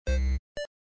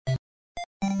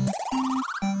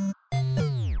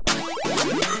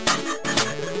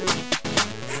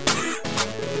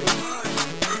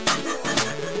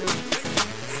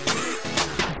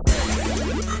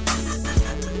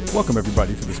Welcome,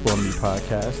 everybody, to the Spoil Me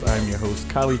podcast. I'm your host,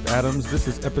 Khalif Adams. This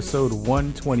is episode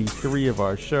 123 of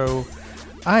our show.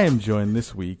 I am joined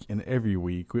this week and every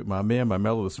week with my man, my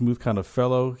mellow, the smooth kind of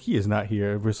fellow. He is not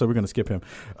here, so we're going to skip him.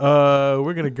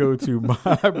 We're going to go to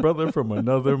my brother from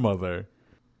another mother,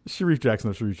 Sharif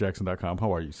Jackson of SharifJackson.com.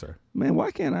 How are you, sir? Man,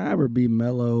 why can't I ever be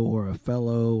mellow or a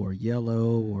fellow or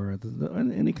yellow or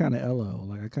any kind of ellow?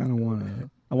 Like, I kind of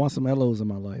want some ellows in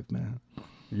my life, man.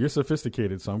 You're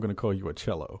sophisticated, so I'm going to call you a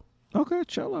cello. Okay,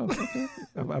 cello. Okay.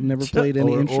 I've never played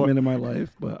any instrument in my life,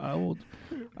 but I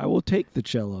will take the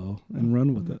cello and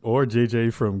run with it. Or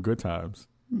JJ from Good Times.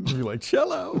 You'll be like,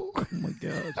 cello. Oh, my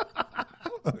God.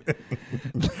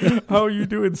 How are you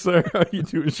doing, sir? How are you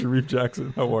doing, Sharif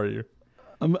Jackson? How are you?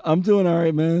 I'm doing all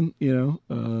right, man. You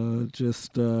know,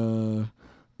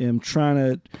 am trying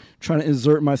to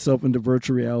insert myself into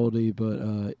virtual reality,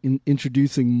 but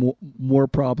introducing more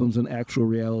problems in actual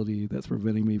reality that's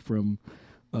preventing me from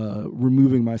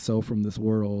removing myself from this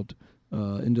world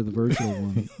into the virtual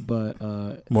one.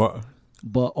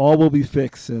 But all will be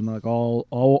fixed, and like all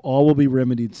will be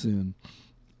remedied soon.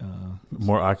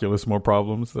 More Oculus, more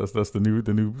problems. That's the new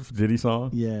Diddy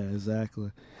song. Yeah,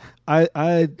 exactly.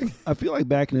 I feel like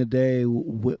back in the day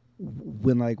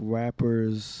when like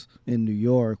rappers in New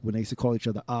York, when they used to call each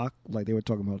other like they were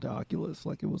talking about the Oculus,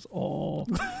 like it was all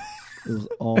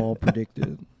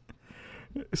predicted.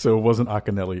 So it wasn't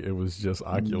Akinelli, it was just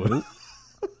Oculus.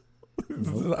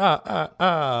 Nope.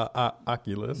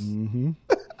 Oculus. Mm-hmm.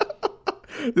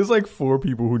 There's like 4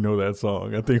 people who know that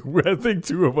song. I think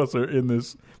 2 of us are in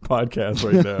this podcast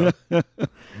right now.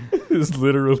 It's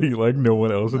literally like no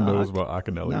one else knows about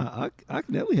Akinelli.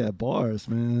 Akinelli had bars,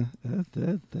 man.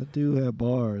 That dude had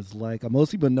bars. Like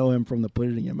most people know him from the put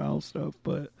it in your mouth stuff,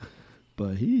 but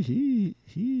he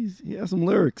has some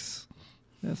lyrics.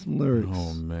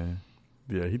 Oh man.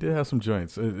 Yeah, he did have some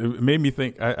joints. It made me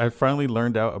think. I finally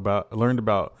learned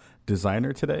about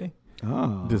Designer today.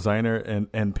 Designer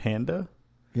and Panda.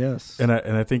 Yes. And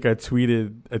I think I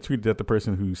tweeted at the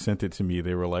person who sent it to me.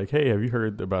 They were like, "Hey, have you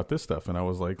heard about this stuff?" And I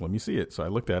was like, "Let me see it." So I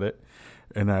looked at it,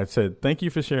 and I said, "Thank you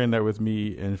for sharing that with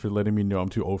me and for letting me know I'm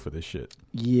too old for this shit."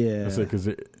 Yeah. I said, because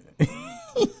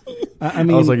I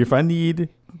mean, I was like, if I need,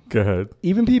 go ahead.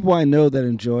 Even people I know that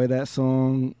enjoy that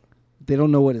song, they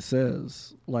don't know what it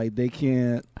says. Like they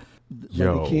can't.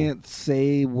 Like they can't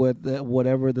say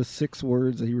whatever the 6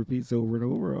 words that he repeats over and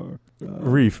over are.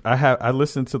 Reef, I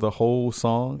listened to the whole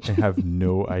song and have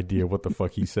no idea what the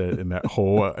fuck he said in that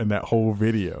whole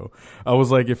video. I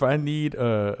was like, if I need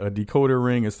a decoder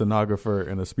ring, a stenographer,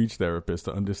 and a speech therapist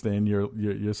to understand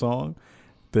your song,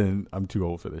 then I'm too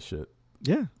old for this shit.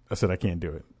 Yeah, I said I can't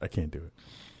do it.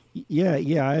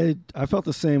 Yeah. I felt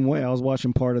the same way. I was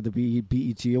watching part of the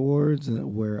BET Awards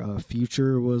where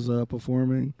Future was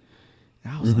performing.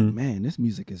 I was like, man, this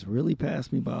music has really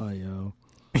passed me by, yo.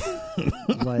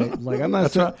 like I'm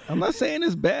not saying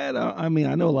it's bad. I mean,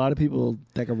 I know a lot of people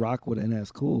that can rock with it and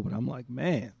that's cool, but I'm like,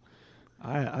 man,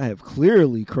 I have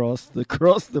clearly crossed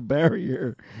the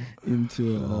barrier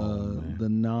into the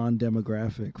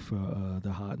non-demographic for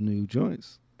the hot new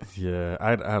joints. Yeah,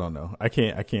 I don't know. I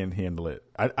can't handle it.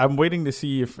 I'm waiting to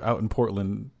see if out in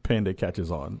Portland Panda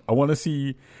catches on. I want to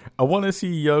see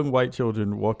young white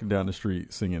children walking down the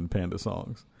street singing Panda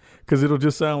songs, because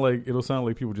it'll sound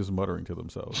like people just muttering to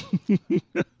themselves.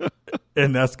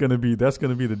 And that's gonna be the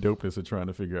dopeness of trying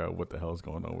to figure out what the hell is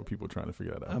going on with people trying to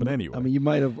figure that out. But anyway, I mean, you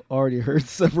might have already heard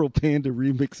several Panda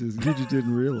remixes. You just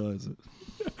didn't realize it.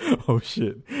 Oh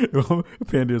shit!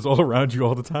 Panda is all around you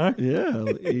all the time. Yeah.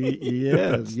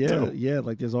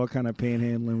 Like there's all kind of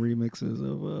panhandling remixes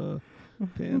of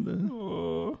Panda.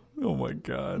 Oh my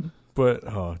god! But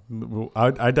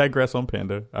I digress on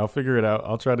Panda. I'll figure it out.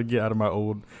 I'll try to get out of my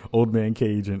old man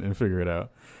cage and figure it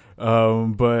out.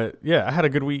 But yeah, I had a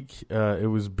good week. It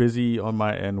was busy on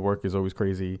my end. Work is always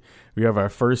crazy. We have our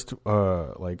first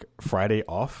like Friday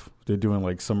off. They're doing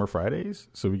like summer Fridays,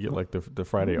 so we get like the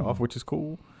Friday off, which is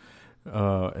cool.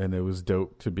 And it was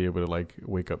dope to be able to like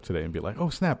wake up today and be like, oh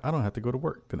snap, I don't have to go to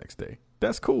work the next day.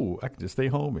 That's cool. I can just stay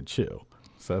home and chill.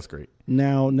 So that's great.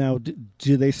 Now,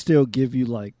 do they still give you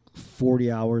like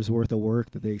 40 hours worth of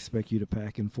work that they expect you to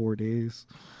pack in 4 days?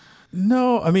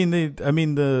 No, I mean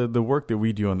the work that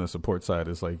we do on the support side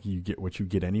is like you get what you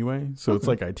get anyway. So It's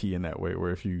like IT in that way,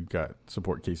 where if you got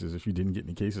support cases, if you didn't get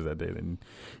any cases that day, then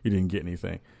you didn't get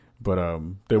anything. But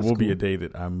there will be a day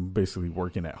that I'm basically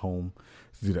working at home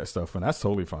to do that stuff, and that's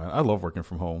totally fine. I love working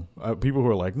from home. People who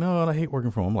are like, no, I hate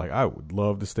working from home. I'm like, I would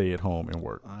love to stay at home and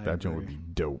work. That joint would be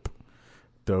dope.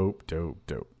 Dope.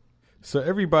 So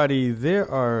everybody, there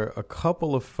are a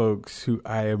couple of folks who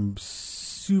I am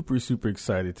super, super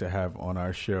excited to have on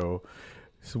our show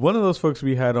So one of those folks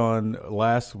we had on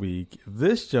last week,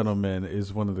 this gentleman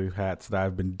is one of the hats that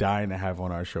I've been dying to have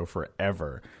on our show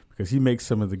forever because he makes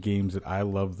some of the games that I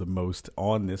love the most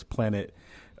on this planet.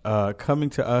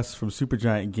 Coming to us from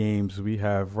Supergiant Games, we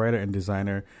have writer and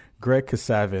designer Greg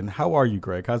Kasavin. How are you,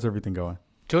 Greg? How's everything going?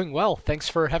 Doing well. Thanks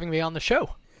for having me on the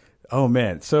show. Oh,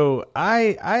 man. So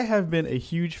I have been a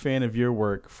huge fan of your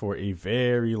work for a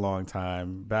very long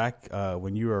time, back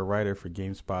when you were a writer for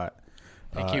GameSpot.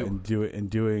 Thank you. And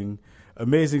doing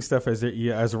amazing stuff as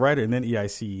a writer and then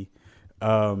EIC.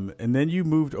 And then you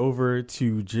moved over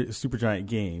to Supergiant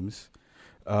Games.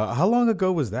 How long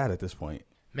ago was that at this point?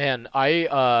 Man,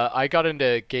 I got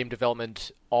into game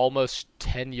development almost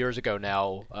 10 years ago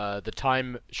now. The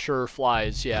time sure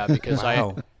flies, yeah, because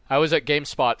Wow. I was at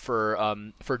GameSpot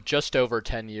for just over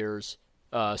 10 years.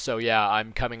 So yeah,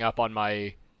 I'm coming up on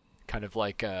my kind of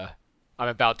like I'm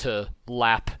about to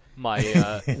lap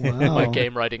my Wow. my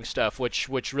game writing stuff, which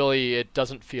really it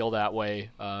doesn't feel that way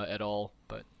at all.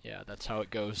 But yeah, that's how it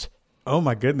goes. Oh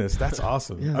my goodness, that's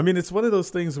awesome. Yeah. I mean, it's one of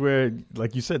those things where,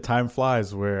 like you said, time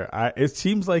flies. Where it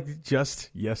seems like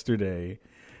just yesterday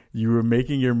you were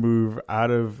making your move out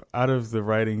of the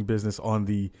writing business on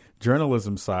the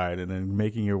journalism side, and then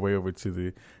making your way over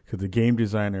to the game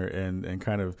designer and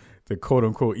kind of the quote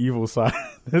unquote evil side,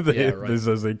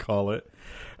 as they call it.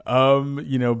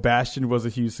 Bastion was a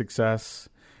huge success.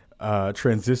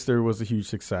 Transistor was a huge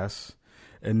success.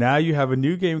 And now you have a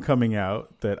new game coming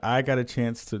out that I got a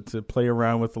chance to play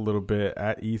around with a little bit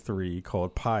at E3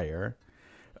 called Pyre.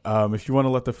 If you want to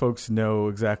let the folks know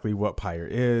exactly what Pyre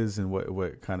is and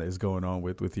what kind of is going on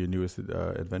with your newest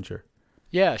adventure.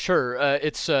 Yeah, sure.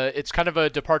 It's kind of a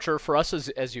departure for us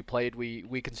as you played.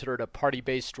 We consider it a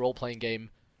party-based role-playing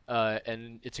game,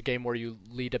 and it's a game where you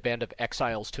lead a band of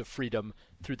exiles to freedom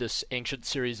through this ancient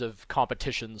series of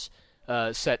competitions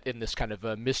set in this kind of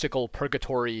a mystical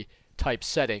purgatory type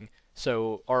setting.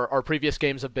 So our previous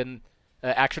games have been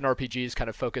action RPGs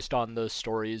kind of focused on the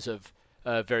stories of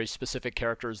very specific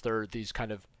characters. They're these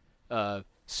kind of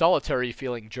solitary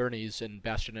feeling journeys in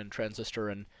Bastion and Transistor,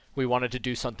 and we wanted to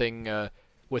do something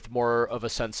with more of a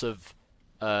sense of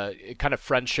kind of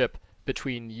friendship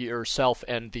between yourself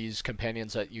and these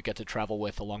companions that you get to travel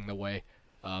with along the way.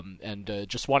 And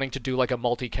just wanting to do like a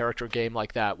multi-character game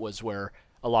like that was where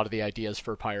a lot of the ideas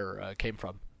for Pyre came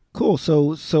from. Cool.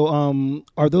 So,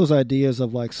 are those ideas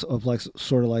of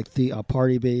sort of like the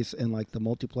party base and like the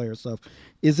multiplayer stuff?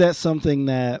 Is that something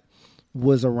that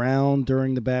was around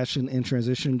during the Bastion and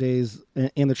Transition days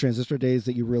and the Transistor days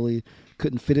that you really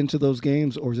couldn't fit into those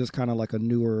games, or is this kind of like a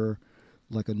newer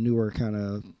kind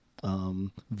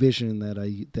of vision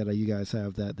that you guys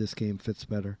have that this game fits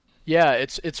better? Yeah,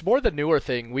 it's more the newer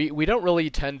thing. We don't really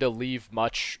tend to leave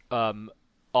much on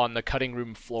the cutting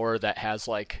room floor that has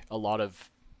like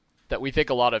that we think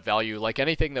a lot of value. Like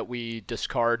anything that we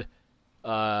discard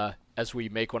as we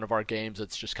make one of our games,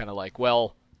 it's just kind of like,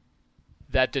 well,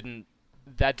 that didn't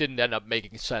end up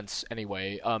making sense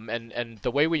anyway. And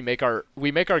the way we make our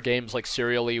games like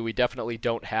serially, we definitely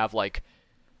don't have like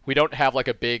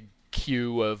a big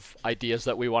queue of ideas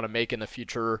that we want to make in the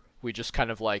future. We just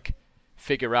kind of like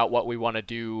figure out what we want to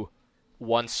do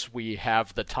once we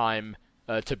have the time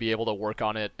to be able to work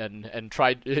on it, and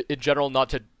try in general not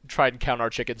to try and count our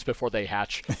chickens before they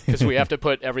hatch, because we have to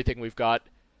put everything we've got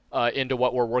into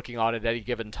what we're working on at any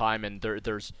given time. And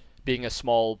there's being a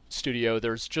small studio,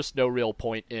 there's just no real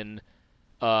point in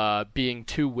being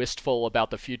too wistful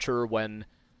about the future when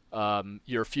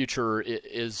your future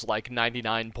is like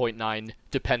 99.9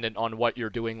 dependent on what you're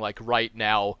doing like right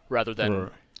now rather than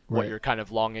what you're kind of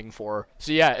longing for.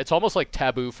 So yeah, it's almost like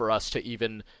taboo for us to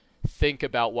even think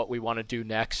about what we want to do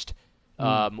next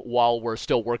while we're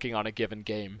still working on a given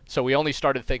game. So we only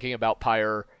started thinking about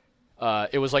Pyre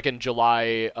it was like in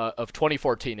July of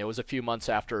 2014. It was a few months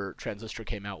after Transistor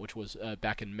came out, which was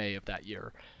back in May of that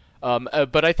year.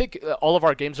 But I think all of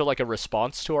our games are like a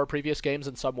response to our previous games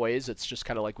in some ways. It's just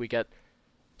kind of like we get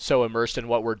so immersed in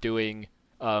what we're doing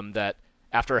that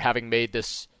after having made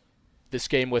this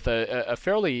game with a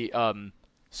fairly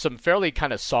some fairly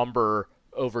kind of somber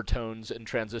overtones in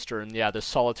Transistor, and this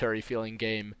solitary feeling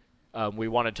game, we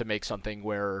wanted to make something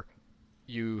where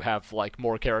you have like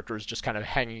more characters just kind of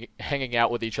hanging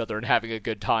out with each other and having a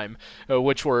good time,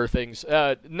 which were things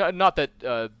not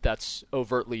that that's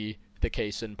overtly the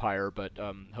case in Pyre, but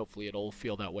hopefully it'll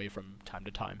feel that way from time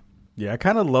to time. Yeah, I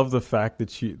kind of love the fact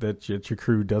that your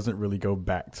crew doesn't really go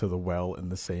back to the well in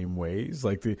the same ways.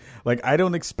 Like I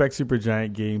don't expect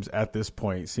Supergiant Games at this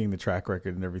point, seeing the track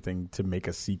record and everything, to make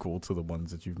a sequel to the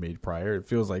ones that you've made prior. It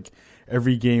feels like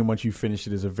every game, once you finish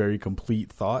it, is a very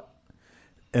complete thought,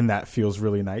 and that feels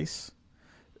really nice.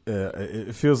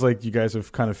 it feels like you guys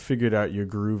have kind of figured out your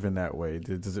groove in that way.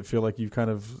 Does it feel like you've kind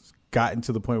of gotten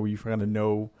to the point where you kind of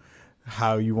know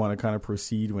how you want to kind of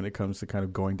proceed when it comes to kind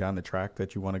of going down the track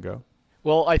that you want to go?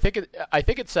 Well, I think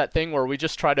it's that thing where we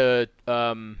just try to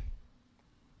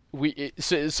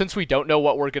since we don't know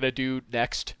what we're going to do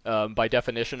next, by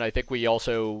definition, I think we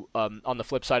also, on the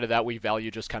flip side of that, we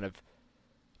value just kind of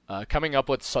coming up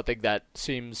with something that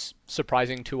seems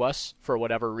surprising to us for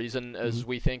whatever reason, as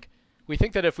we think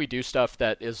that if we do stuff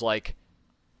that is like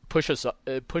pushes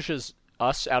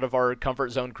us out of our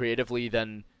comfort zone creatively,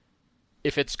 then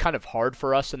if it's kind of hard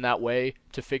for us in that way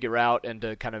to figure out and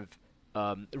to kind of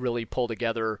really pull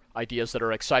together ideas that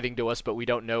are exciting to us, but we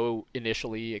don't know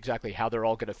initially exactly how they're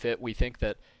all going to fit, we think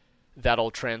that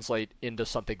that'll translate into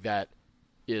something that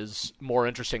is more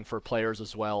interesting for players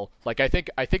as well. Like I think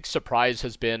surprise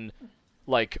has been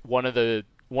like one of the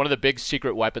big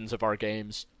secret weapons of our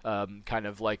games. Kind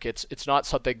of like it's not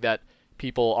something that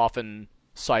people often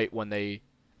cite when they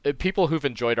people who've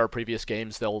enjoyed our previous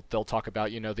games. They'll talk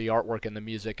about, you know, the artwork and the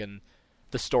music and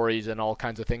the stories and all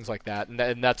kinds of things like that,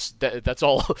 and that's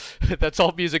all that's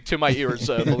all music to my ears,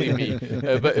 believe me.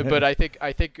 But I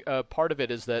think part of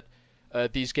it is that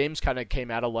these games kind of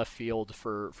came out of left field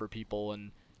for people,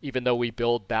 and even though we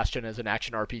build Bastion as an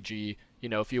action RPG, you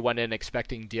know, if you went in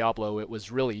expecting Diablo, it was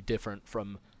really different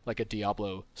from like a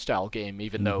Diablo style game,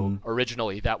 even though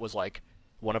originally that was like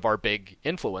one of our big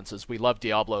influences. We love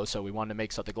Diablo, so we wanted to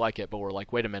make something like it, but we're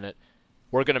like, wait a minute,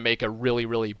 we're going to make a really,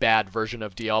 really bad version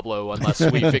of Diablo unless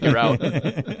we figure out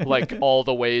like all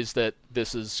the ways that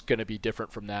this is going to be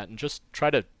different from that, and just try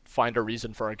to find a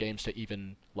reason for our games to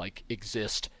even like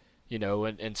exist, you know,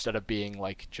 and instead of being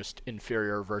like just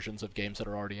inferior versions of games that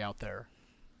are already out there.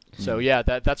 So yeah,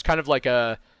 that's kind of like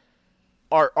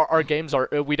our games are,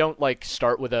 we don't like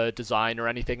start with a design or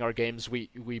anything. Our games,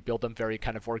 we build them very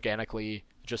kind of organically,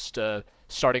 just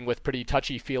starting with pretty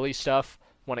touchy-feely stuff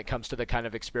when it comes to the kind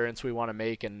of experience we want to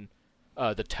make and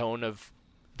the tone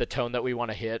that we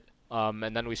want to hit,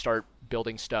 and then we start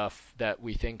building stuff that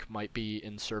we think might be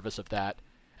in service of that.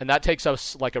 And that takes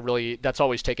us like that's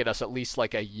always taken us at least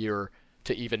like a year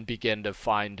to even begin to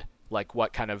find like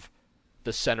what kind of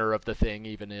the center of the thing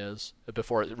even is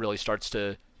before it really starts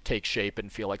to take shape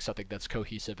and feel like something that's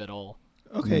cohesive at all.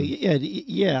 Okay,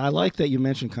 yeah, I like that you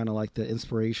mentioned kind of like the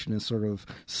inspiration and sort of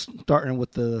starting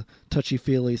with the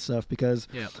touchy-feely stuff, because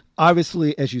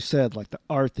obviously, as you said, like the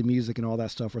art, the music, and all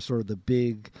that stuff are sort of the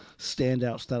big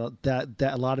standouts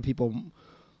that a lot of people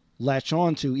latch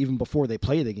on to even before they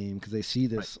play the game, because they see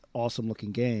this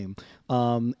awesome-looking game.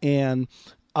 And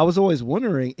I was always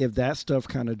wondering if that stuff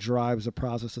kind of drives the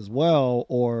process as well,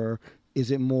 or is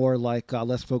it more like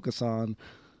let's focus on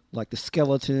like the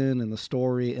skeleton and the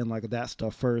story and like that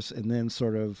stuff first, and then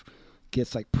sort of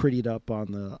gets like prettied up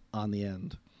on the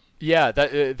end. Yeah,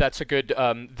 that's a good.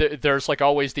 There's like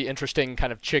always the interesting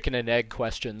kind of chicken and egg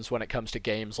questions when it comes to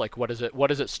games. Like, what does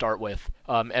it start with?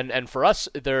 And for us,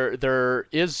 there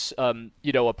is,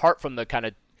 you know, apart from the kind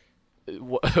of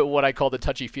what I call the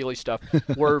touchy-feely stuff,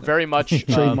 we're very much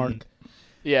trademark.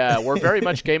 Yeah, we're very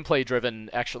much gameplay driven.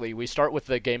 Actually, we start with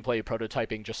the gameplay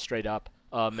prototyping just straight up.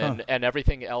 And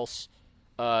everything else,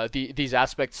 these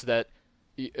aspects that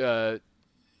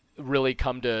really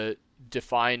come to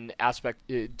define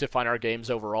our games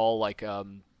overall, like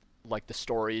the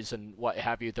stories and what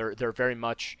have you. They're very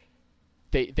much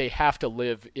they have to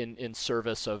live in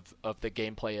service of the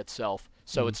gameplay itself.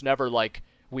 So it's never like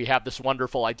we have this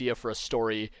wonderful idea for a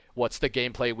story. What's the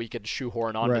gameplay we can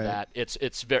shoehorn onto that?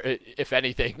 It's very, if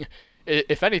anything,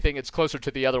 it's closer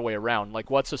to the other way around. Like,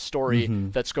 what's a story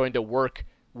that's going to work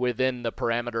within the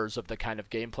parameters of the kind of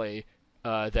gameplay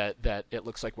that it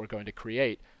looks like we're going to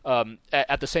create?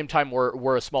 At the same time,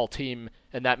 we're a small team,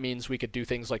 and that means we could do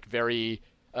things like very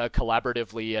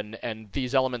collaboratively, and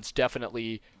these elements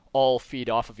definitely all feed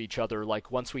off of each other. Like,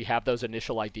 once we have those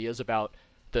initial ideas about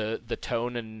the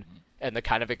tone and the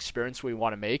kind of experience we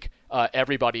want to make,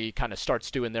 everybody kind of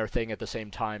starts doing their thing at the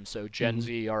same time. So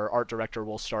Genzi, our art director,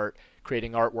 will start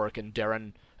creating artwork, and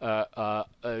Darren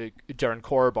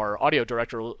Korb, our audio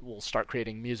director, will start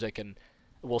creating music, and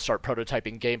we'll start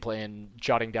prototyping gameplay and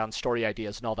jotting down story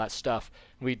ideas and all that stuff.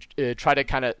 We try to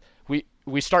kind of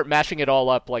we start mashing it all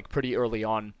up like pretty early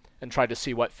on and try to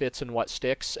see what fits and what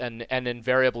sticks, and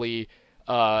invariably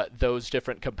those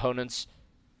different components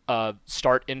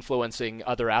start influencing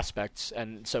other aspects,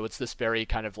 and so it's this very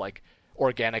kind of like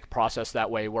organic process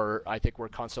that way, where I think we're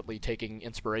constantly taking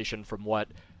inspiration from what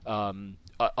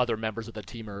other members of the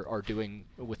team are doing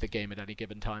with the game at any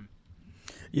given time.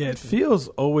 Yeah, it feels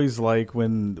always like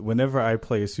whenever I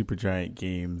play a Supergiant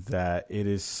game that it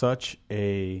is such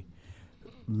a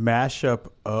mashup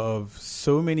of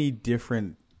so many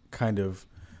different kind of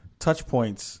touch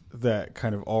points that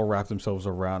kind of all wrap themselves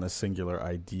around a singular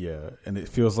idea. And it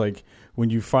feels like when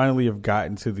you finally have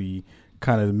gotten to the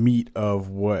kind of meat of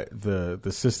what the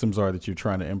systems are that you're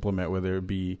trying to implement, whether it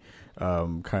be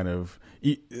kind of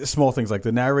small things like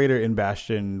the narrator in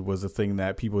Bastion was a thing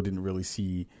that people didn't really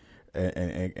see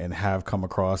and have come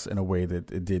across in a way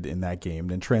that it did in that game.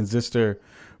 Then Transistor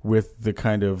with the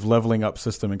kind of leveling up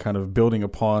system and kind of building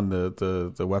upon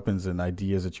the weapons and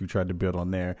ideas that you tried to build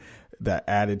on there that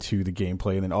added to the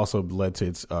gameplay and then also led to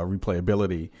its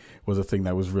replayability was a thing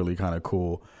that was really kind of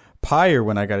cool. Pyre,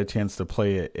 when I got a chance to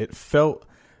play it, it felt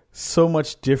so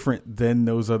much different than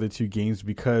those other two games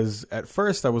because at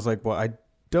first I was like, well, I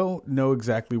don't know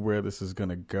exactly where this is going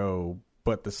to go.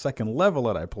 But the second level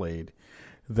that I played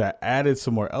that added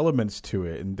some more elements to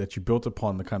it and that you built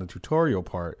upon the kind of tutorial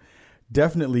part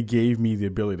definitely gave me the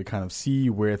ability to kind of see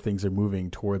where things are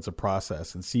moving towards a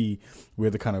process and see where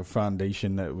the kind of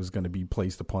foundation that was going to be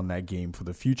placed upon that game for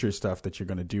the future stuff that you're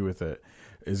going to do with it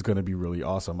is going to be really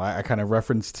awesome. I kind of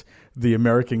referenced the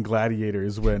American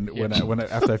Gladiators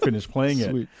after I finished playing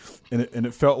it, and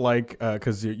it felt like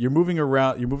because you're moving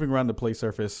around the play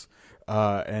surface,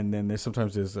 and then there's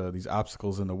these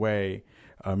obstacles in the way.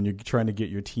 You're trying to get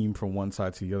your team from one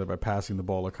side to the other by passing the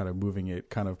ball or kind of moving it,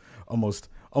 kind of almost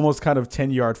kind of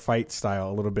 10-yard fight style,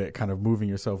 a little bit, kind of moving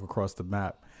yourself across the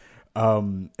map.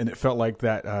 And it felt like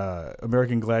that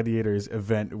American Gladiators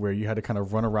event where you had to kind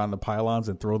of run around the pylons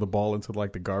and throw the ball into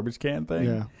like the garbage can thing.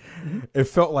 Yeah. It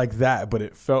felt like that, but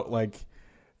it felt like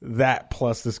that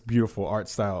plus this beautiful art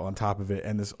style on top of it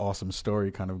and this awesome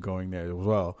story kind of going there as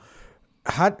well.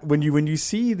 When you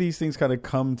see these things kind of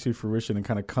come to fruition and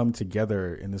kind of come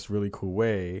together in this really cool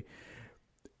way,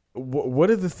 what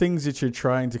are the things that you're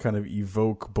trying to kind of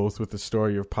evoke both with the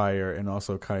story of Pyre and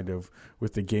also kind of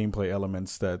with the gameplay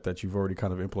elements that you've already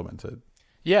kind of implemented?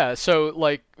 Yeah, so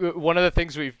like one of the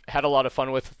things we've had a lot of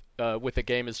fun with the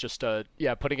game is just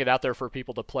putting it out there for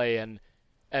people to play and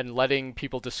letting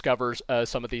people discover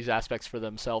some of these aspects for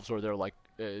themselves where they're like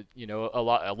a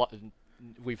lot.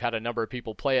 We've had a number of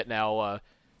people play it now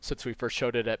since we first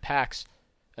showed it at PAX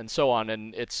and so on,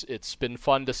 and it's been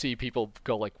fun to see people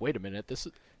go like, wait a minute, this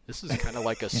is kind of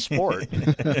like a sport.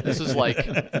 This is like,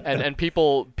 and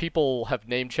people have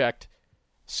name checked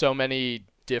so many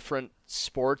different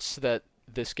sports that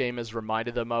this game has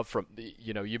reminded them of. From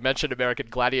you mentioned American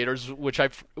Gladiators, which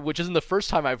isn't the first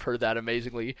time I've heard that,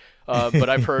 amazingly, but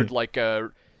I've heard like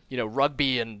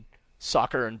rugby and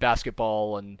soccer and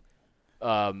basketball and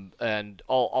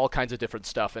all kinds of different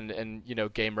stuff and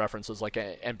game references like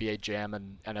NBA Jam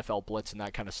and NFL Blitz and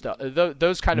that kind of stuff.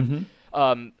 Those kind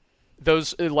of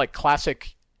those like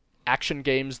classic action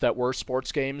games that were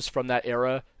sports games from that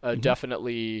era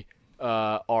definitely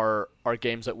are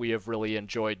games that we have really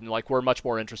enjoyed, and like we're much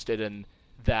more interested in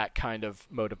that kind of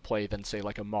mode of play than say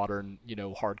like a modern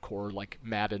hardcore like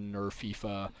Madden or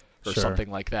FIFA or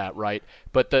something like that, right?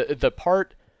 But the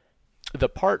part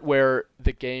where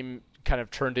the game kind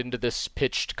of turned into this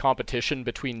pitched competition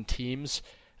between teams,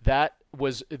 that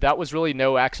was really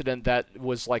no accident. That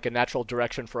was like a natural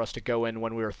direction for us to go in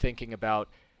when we were thinking about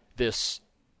this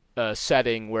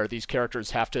setting where these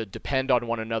characters have to depend on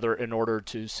one another in order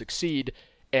to succeed,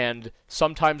 and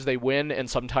sometimes they win and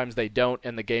sometimes they don't,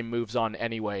 and the game moves on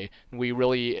anyway. We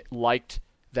really liked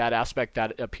that aspect.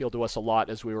 That appealed to us a lot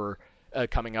as we were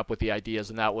coming up with the ideas,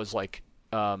 and that was like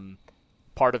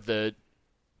part of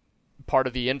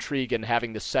the intrigue in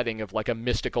having the setting of like a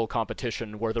mystical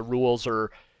competition where the rules are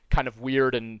kind of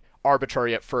weird and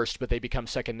arbitrary at first, but they become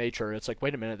second nature. It's like,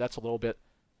 wait a minute, that's a little bit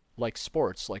like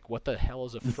sports. Like, what the hell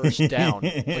is a first down?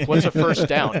 Like, what's a first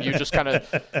down? You just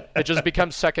it just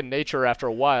becomes second nature after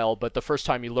a while, but the first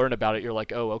time you learn about it, you're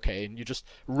like, oh, okay. And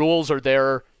rules are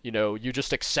there, you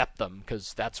just accept them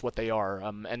because that's what they are.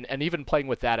 And even playing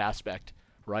with that aspect,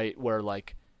 right? Where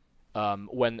like,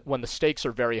 when the stakes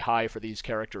are very high for these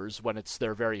characters, when it's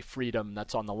their very freedom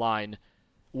that's on the line,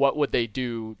 what would they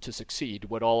do to succeed?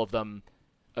 Would all of them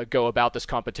go about this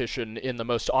competition in the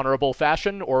most honorable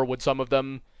fashion, or would some of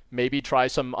them maybe try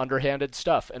some underhanded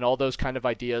stuff? And all those kind of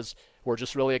ideas were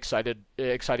just really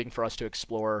exciting for us to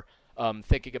explore,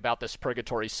 thinking about this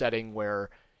purgatory setting where,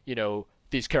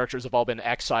 these characters have all been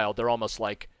exiled. They're almost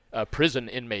like prison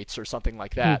inmates or something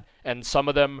like that. And some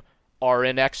of them are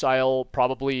in exile,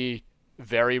 probably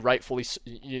very rightfully,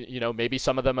 maybe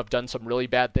some of them have done some really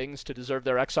bad things to deserve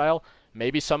their exile.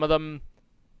 Maybe some of them,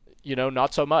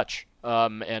 not so much.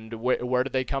 And where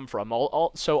did they come from?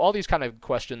 So all these kind of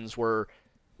questions were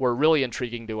really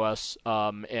intriguing to us.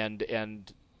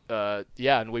 And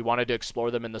we wanted to explore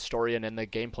them in the story and in the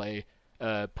gameplay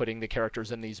putting the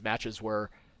characters in these matches where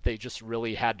they just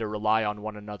really had to rely on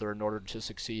one another in order to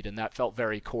succeed, and that felt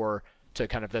very core to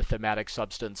kind of the thematic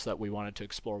substance that we wanted to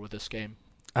explore with this game.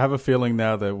 I have a feeling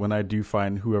now that when I do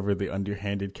find whoever the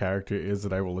underhanded character is,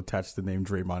 that I will attach the name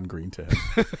Draymond Green to him.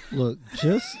 Look,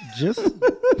 just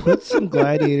put some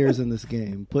gladiators in this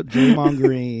game. Put Draymond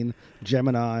Green,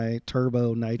 Gemini,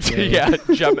 Turbo, Nitro.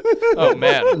 Oh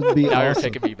man, now awesome. You're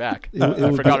taking me back.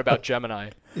 I forgot about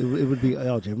Gemini. It would be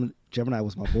Gemini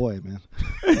was my boy, man.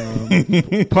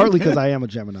 Partly because I am a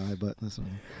Gemini, but that's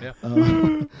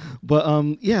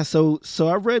yeah. So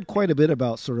I read quite a bit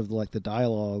about sort of like the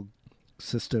dialogue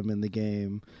system in the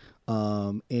game,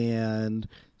 and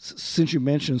since you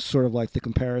mentioned sort of like the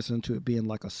comparison to it being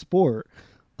like a sport,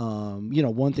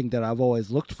 one thing that I've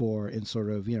always looked for in sort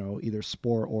of either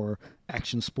sport or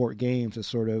action sport games is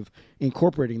sort of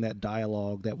incorporating that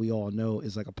dialogue that we all know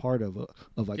is like a part of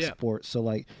sport. So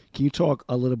like, can you talk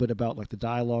a little bit about like the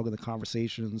dialogue and the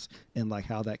conversations and like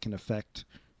how that can affect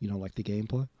like the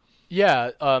gameplay?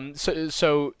 Yeah.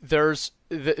 So there's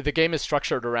the game is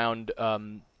structured around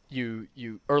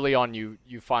you early on you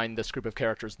find this group of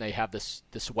characters, and they have this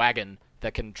wagon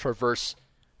that can traverse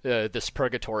this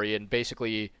purgatory, and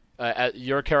basically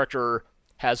your character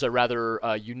has a rather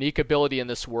unique ability in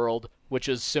this world, which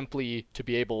is simply to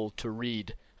be able to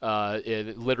read.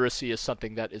 Literacy is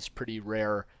something that is pretty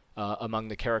rare among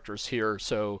the characters here,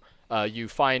 so you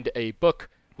find a book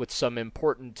with some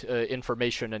important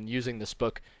information, and using this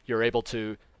book you're able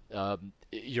to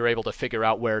figure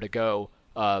out where to go.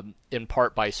 In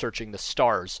part by searching the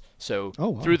stars. So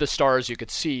through the stars you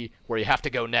could see where you have to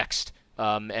go next,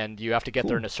 and you have to get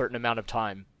there in a certain amount of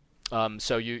time.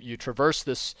 So you traverse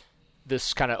this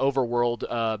kind of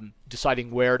overworld,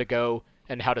 deciding where to go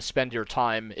and how to spend your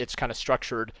time. It's kind of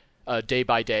structured day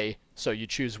by day. So you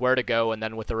choose where to go, and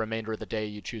then with the remainder of the day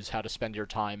you choose how to spend your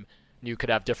time. You could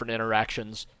have different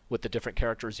interactions with the different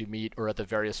characters you meet, or at the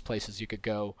various places you could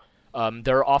go.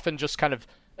 There are often just kind of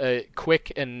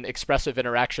quick and expressive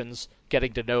interactions,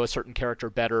 getting to know a certain character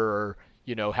better, or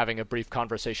having a brief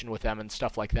conversation with them and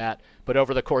stuff like that. But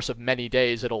over the course of many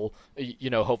days, it'll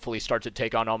hopefully start to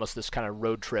take on almost this kind of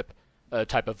road trip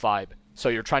type of vibe. So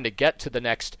you're trying to get to the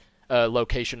next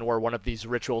location where one of these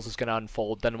rituals is going to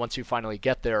unfold. Then once you finally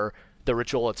get there, the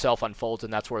ritual itself unfolds,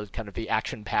 and that's where kind of the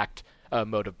action-packed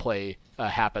mode of play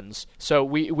happens. So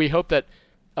we hope that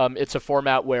it's a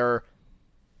format where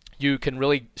you can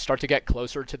really start to get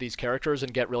closer to these characters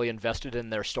and get really invested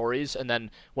in their stories. And then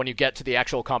when you get to the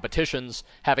actual competitions,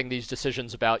 having these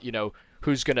decisions about,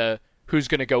 who's gonna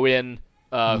go in,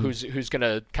 who's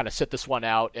gonna kind of sit this one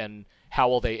out, and how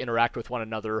will they interact with one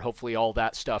another. Hopefully all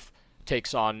that stuff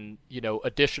takes on,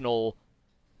 additional,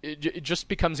 it just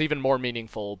becomes even more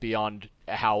meaningful beyond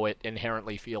how it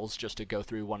inherently feels just to go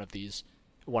through one of these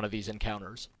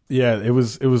encounters. Yeah, it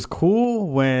was cool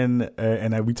when,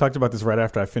 we talked about this right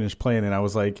after I finished playing, and I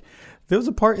was like, there was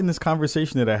a part in this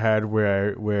conversation that I had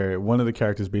where one of the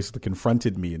characters basically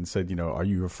confronted me and said, are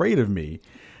you afraid of me?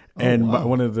 And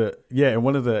one of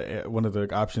the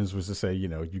options was to say,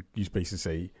 you basically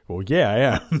say, well, yeah, I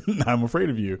am. I'm afraid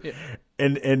of you. Yeah.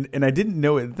 And I didn't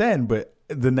know it then, but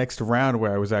the next round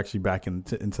where I was actually back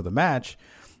into the match,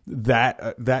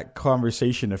 that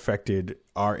conversation affected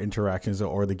our interactions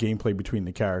or the gameplay between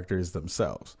the characters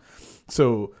themselves.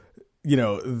 So,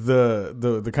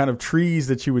 the kind of trees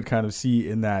that you would kind of see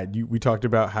in that, we talked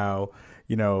about how,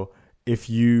 if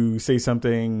you say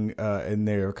something and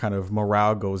their kind of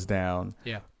morale goes down,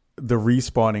 the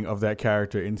respawning of that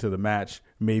character into the match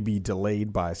may be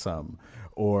delayed by some,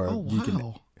 or you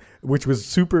can, which was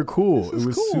super cool. It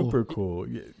was super cool.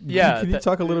 Yeah. Can you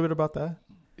talk a little bit about that?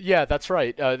 Yeah, that's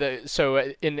right. So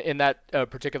in that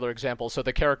particular example, so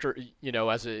the character,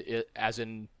 as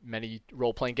in many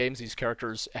role-playing games, these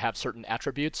characters have certain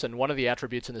attributes, and one of the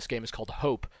attributes in this game is called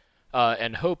hope.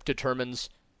 And hope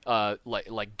determines,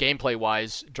 like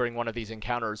gameplay-wise, during one of these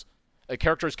encounters,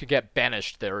 characters can get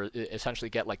banished. They're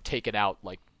essentially get taken out,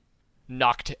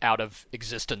 knocked out of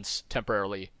existence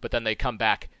temporarily, but then they come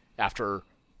back after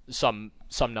some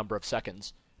number of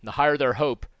seconds. And the higher their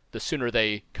hope, the sooner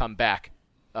they come back.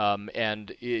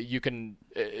 And you can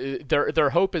their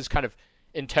hope is kind of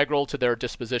integral to their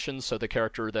dispositions. So the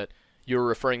character that you're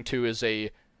referring to is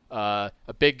a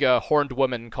big horned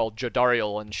woman called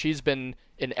Jodariel, and she's been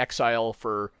in exile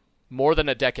for more than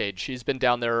a decade. She's been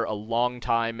down there a long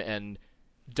time and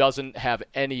doesn't have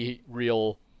any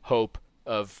real hope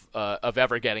of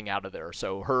ever getting out of there.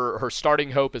 So her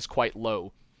starting hope is quite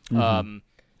low.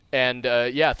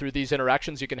 Mm-hmm. Through these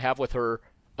interactions you can have with her,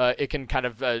 it can kind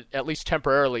of at least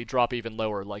temporarily drop even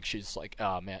lower. Like she's like,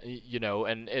 oh man,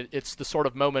 and it's the sort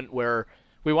of moment where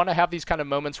we want to have these kind of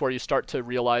moments where you start to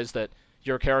realize that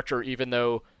your character, even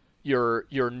though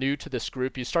you're new to this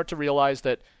group, you start to realize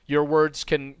that your words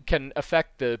can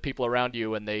affect the people around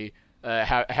you, and they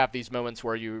have these moments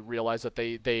where you realize that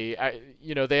they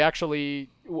actually,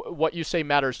 what you say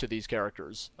matters to these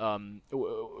characters,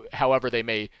 however they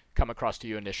may come across to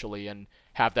you initially, and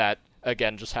have that,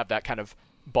 again, just have that kind of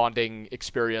bonding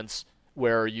experience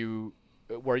where you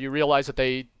realize that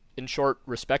they, in short,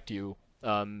 respect you,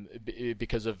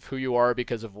 because of who you are,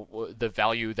 because of the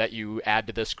value that you add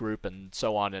to this group, and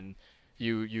so on, and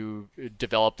you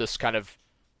develop this kind of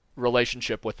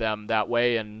relationship with them that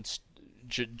way. And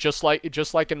just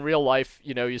like in real life,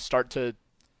 you start to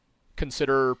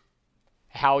consider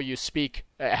how you speak,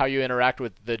 how you interact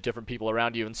with the different people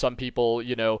around you. And some people,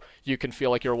 you can feel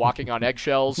like you're walking on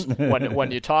eggshells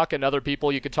when you talk, and other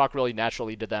people you can talk really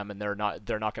naturally to them, and they're not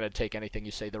going to take anything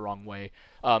you say the wrong way.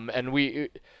 And we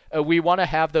want to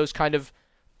have those kind of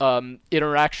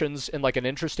interactions in like an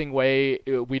interesting way.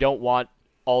 We don't want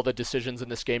all the decisions in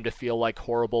this game to feel like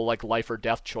horrible, like life or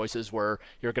death choices where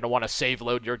you're going to want to save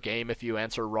load your game if you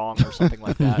answer wrong or something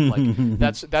like that. Like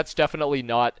that's definitely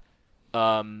not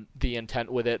the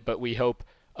intent with it, but we hope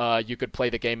you could play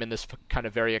the game in this kind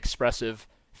of very expressive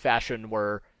fashion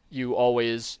where you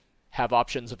always have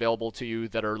options available to you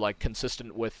that are like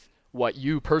consistent with what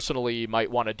you personally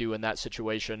might want to do in that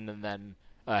situation, and then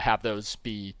have those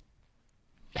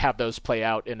play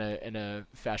out in a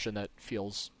fashion that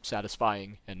feels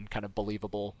satisfying and kind of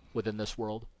believable within this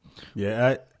world.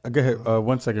 Yeah, I go ahead.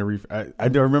 1 second, Reef. I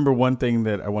do remember one thing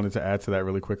that I wanted to add to that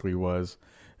really quickly was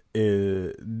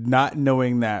not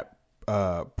knowing that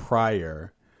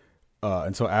prior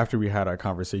until after we had our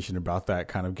conversation about that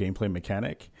kind of gameplay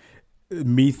mechanic.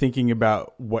 Me thinking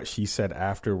about what she said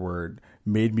afterward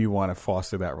made me want to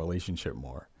foster that relationship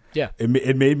more. Yeah,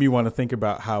 it made me want to think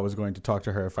about how I was going to talk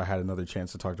to her if I had another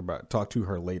chance to talk to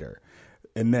her later.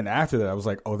 And then after that, I was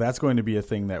like, oh, that's going to be a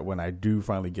thing that when I do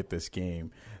finally get this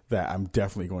game, that I'm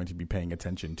definitely going to be paying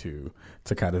attention to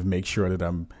kind of make sure that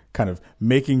I'm kind of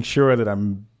making sure that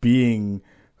I'm being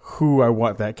who I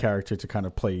want that character to kind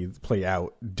of play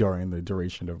out during the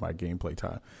duration of my gameplay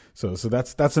time. So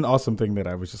that's an awesome thing that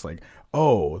I was just like,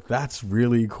 oh, that's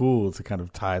really cool to kind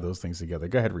of tie those things together.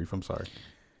 Go ahead, Reef. I'm sorry.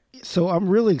 So I'm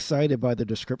really excited by the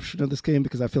description of this game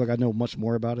because I feel like I know much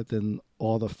more about it than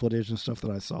all the footage and stuff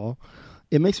that I saw.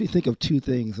 It makes me think of two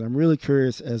things. I'm really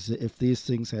curious as to if these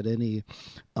things had any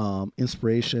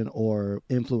inspiration or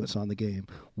influence on the game.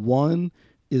 One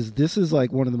is this is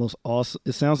like one of the most awesome.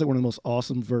 It sounds like one of the most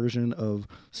awesome version of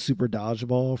Super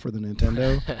Dodgeball for the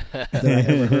Nintendo that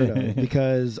I ever heard of.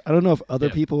 Because I don't know if other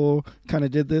people kind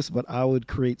of did this, but I would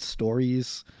create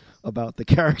stories about the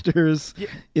characters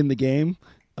in the game.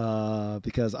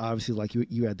 Because obviously, like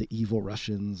you had the evil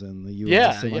Russians and the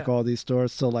U.S. and like all these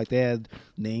stores, so like they had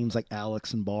names like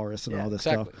Alex and Boris and all this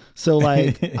stuff. So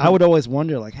like I would always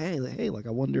wonder, like, hey, like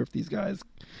I wonder if these guys,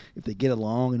 if they get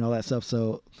along and all that stuff.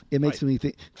 So it makes me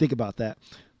think about that.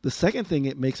 The second thing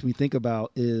it makes me think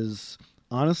about is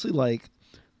honestly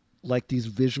like these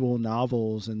visual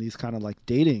novels and these kind of like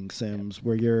dating sims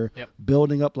where you're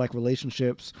building up like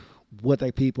relationships with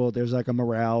like people. There's like a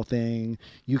morale thing.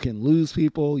 You can lose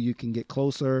people, you can get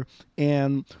closer,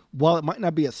 and while it might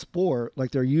not be a sport,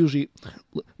 like there usually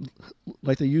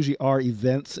are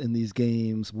events in these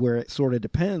games where it sort of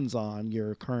depends on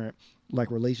your current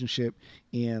like relationship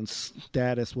and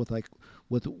status with like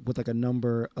a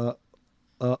number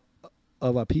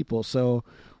of people. So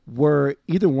were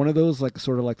either one of those like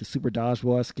sort of like the Super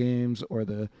Dodgeball games or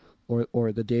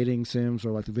the dating sims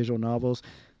or like the visual novels?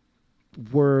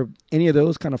 Were any of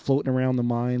those kind of floating around the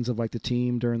minds of like the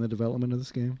team during the development of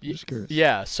this game? I'm just curious.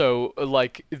 Yeah. So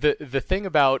like the thing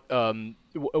about the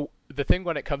thing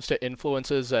when it comes to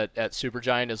influences at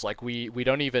Supergiant is like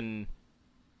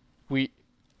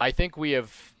I think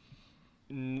we've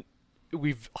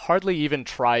hardly even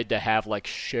tried to have like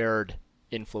shared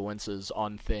influences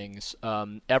on things.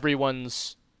 Everyone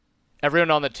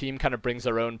on the team kind of brings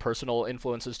their own personal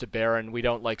influences to bear, and we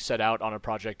don't like set out on a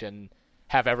project and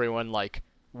have everyone like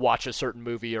watch a certain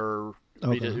movie or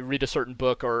read a certain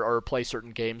book or play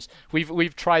certain games.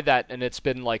 We've tried that, and it's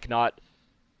been like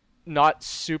not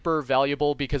super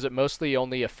valuable because it mostly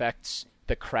only affects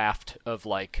the craft of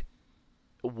like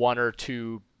one or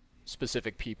two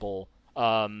specific people,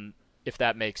 if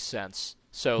that makes sense.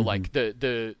 So like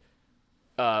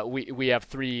we have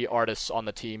 3 artists on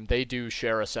the team. They do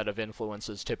share a set of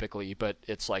influences typically, but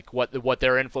it's like what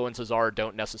their influences are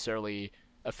don't necessarily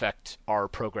affect our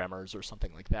programmers or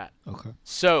something like that. Okay.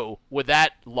 So, with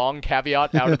that long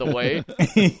caveat out of the way,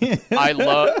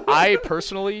 I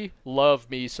personally love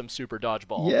me some Super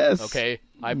Dodgeball. Yes. Okay?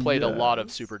 I played a lot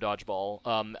of Super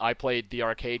Dodgeball. I played the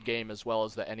arcade game as well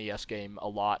as the NES game a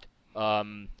lot.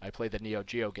 I played the Neo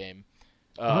Geo game.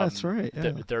 That's right.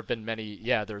 Yeah. There have been many.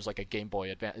 Yeah, there's like a Game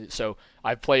Boy Advance. So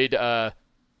I've played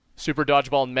Super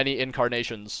Dodgeball in many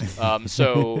incarnations.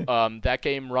 That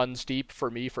game runs deep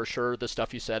for me for sure. The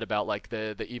stuff you said about like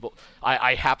the evil.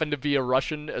 I happen to be a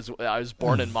Russian, as I was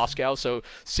born in Moscow. So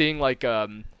seeing like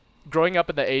growing up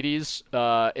in the 80s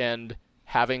and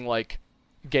having like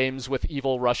games with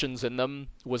evil Russians in them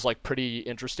was like pretty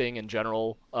interesting in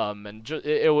general. And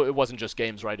it wasn't just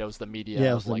games, right? It was the media.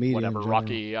 Yeah, it was the like media whatever in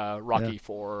Rocky general.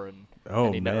 4 and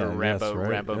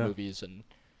Rambo movies and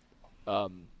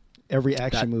every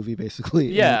action movie basically.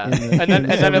 Yeah, in and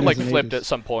then it like 70s and flipped 80s. at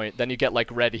some point. Then you get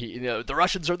like Red Heat. The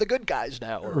Russians are the good guys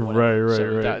now. Or Right.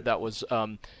 So that was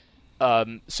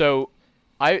so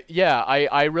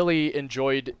I really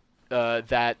enjoyed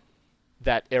that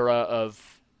era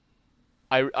of.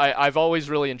 I've always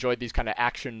really enjoyed these kind of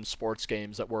action sports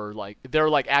games that were like they're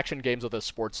like action games with a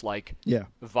sports like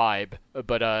vibe,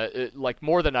 but like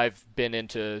more than I've been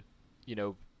into,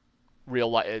 real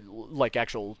life like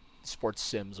actual sports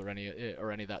sims or any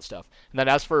of that stuff. And then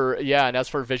as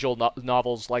for visual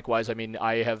novels, likewise, I mean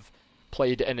I have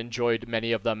played and enjoyed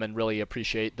many of them and really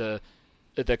appreciate the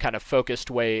kind of focused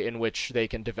way in which they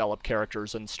can develop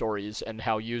characters and stories and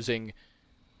how using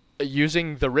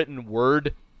the written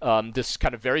word. This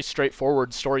kind of very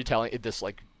straightforward storytelling, this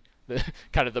like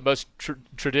kind of the most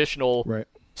traditional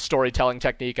storytelling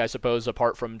technique, I suppose,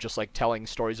 apart from just like telling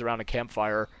stories around a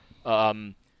campfire,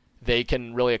 they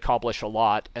can really accomplish a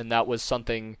lot. And that was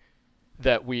something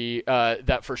that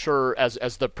that for sure,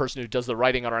 as the person who does the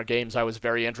writing on our games, I was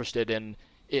very interested in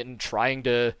trying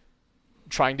to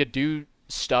do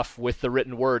stuff with the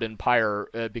written word in Pyre,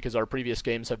 because our previous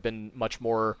games have been much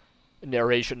more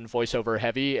narration voiceover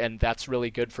heavy, and that's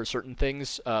really good for certain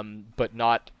things, but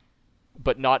not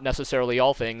necessarily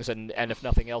all things, and if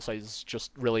nothing else, I was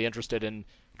just really interested in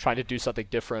trying to do something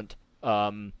different.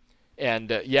 In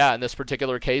this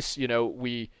particular case,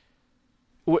 we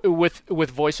with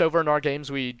voiceover in our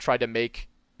games, we try to make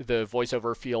the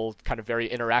voiceover feel kind of very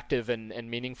interactive and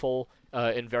meaningful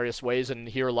in various ways, and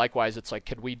here likewise it's like,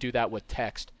 can we do that with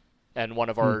text? And one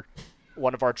of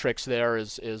our tricks there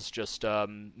is just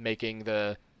making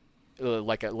the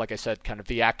like I said, kind of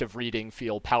the act of reading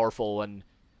feel powerful and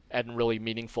really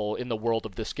meaningful in the world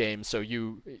of this game. So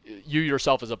you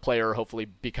yourself as a player hopefully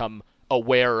become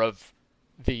aware of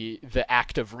the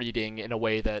act of reading in a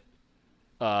way that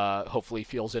hopefully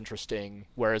feels interesting.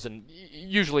 Whereas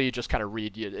usually you just kind of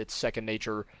read. It's second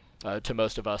nature to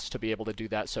most of us to be able to do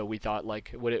that. So we thought,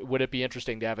 like, would it be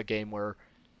interesting to have a game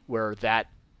where that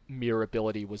mere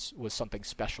ability was something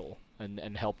special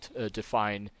and helped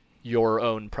define your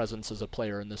own presence as a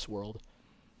player in this world.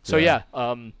 So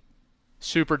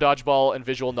Super Dodgeball and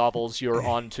visual novels, you're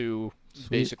on to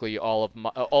basically all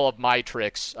of my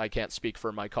tricks. I can't speak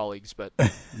for my colleagues, but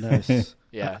nice.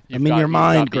 Yeah, I'm in your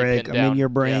mind, Greg. I'm in your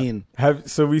brain.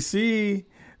 So we see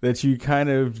that you kind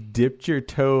of dipped your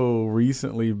toe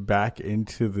recently back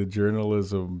into the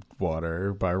journalism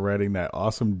water by writing that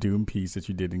awesome Doom piece that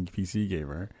you did in PC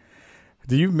Gamer.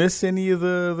 Do you miss any of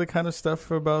the kind of stuff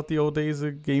about the old days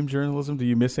of game journalism? Do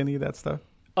you miss any of that stuff?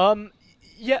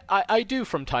 Yeah, I do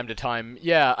from time to time.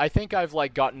 Yeah, I think I've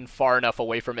like gotten far enough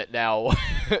away from it now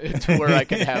to where I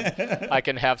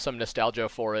can have some nostalgia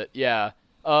for it. Yeah.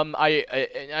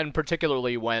 And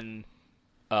particularly when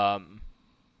one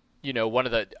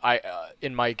of the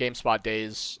in my GameSpot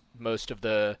days, most of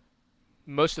the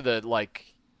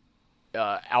like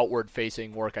outward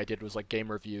facing work I did was like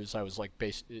game reviews. I was like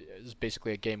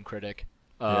basically a game critic.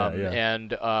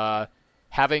 And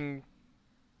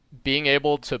being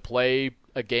able to play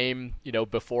a game,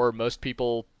 before most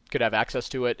people could have access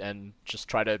to it and just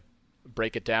try to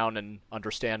break it down and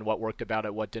understand what worked about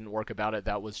it, what didn't work about it.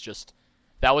 That was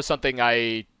something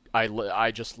I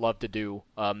just loved to do.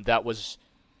 That was,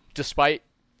 despite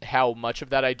how much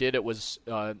of that I did, it was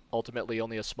ultimately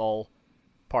only a small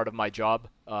part of my job.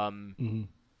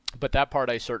 But that part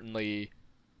I certainly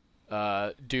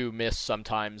do miss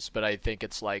sometimes. But I think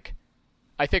it's like,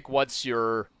 once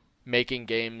you're making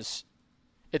games,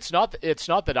 it's not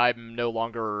that I'm no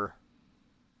longer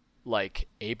like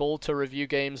able to review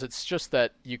games. It's just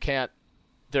that you can't.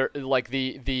 There, like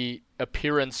the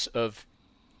appearance of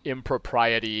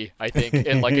impropriety, I think,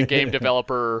 in like a game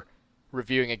developer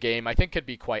reviewing a game, I think could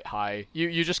be quite high.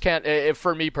 You just can't.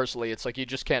 For me personally, it's like you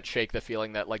just can't shake the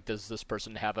feeling that like, does this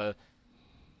person have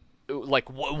like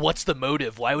what's the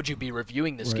motive? Why would you be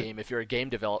reviewing this game if you're a game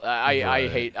developer? I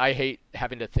hate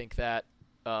having to think that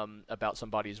about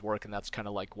somebody's work, and that's kind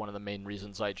of like one of the main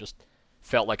reasons I just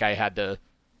felt like I had to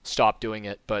stop doing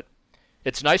it. But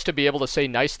it's nice to be able to say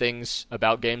nice things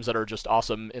about games that are just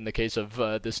awesome. In the case of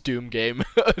this Doom game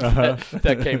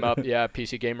that came up,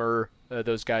 PC Gamer,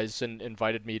 those guys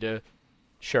invited me to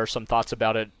share some thoughts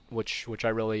about it, which I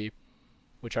really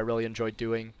enjoyed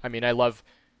doing. I mean, I love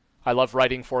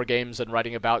writing for games and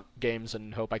writing about games,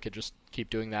 and hope I could just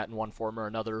keep doing that in one form or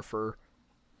another for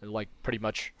like pretty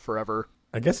much forever.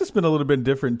 I guess it's been a little bit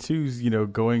different too,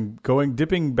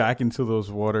 dipping back into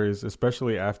those waters,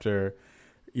 especially after,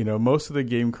 most of the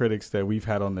game critics that we've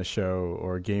had on the show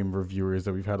or game reviewers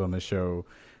that we've had on the show,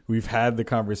 we've had the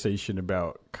conversation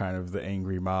about kind of the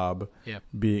angry mob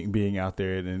being out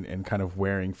there and kind of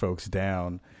wearing folks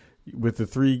down. With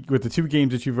the two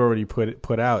games that you've already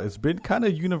put out, it's been kind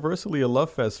of universally a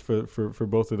love fest for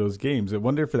both of those games. I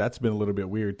wonder if that's been a little bit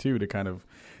weird too, to kind of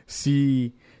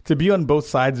to be on both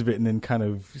sides of it and then kind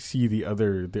of see the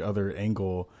other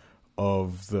angle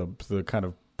of the kind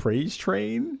of praise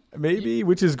train, maybe,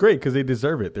 which is great because they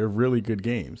deserve it. They're really good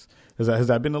games. Has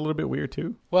that been a little bit weird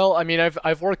too? Well, I mean,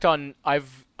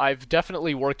 I've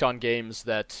definitely worked on games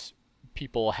that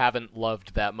people haven't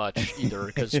loved that much either,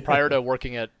 because prior to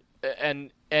working at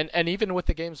and even with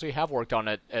the games we have worked on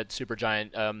at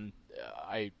Supergiant,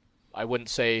 I wouldn't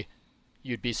say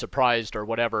you'd be surprised or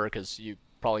whatever, because you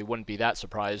probably wouldn't be that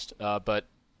surprised. But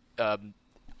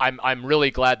I'm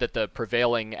really glad that the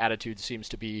prevailing attitude seems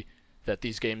to be that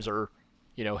these games are,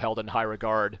 held in high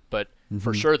regard. But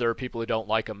for sure, there are people who don't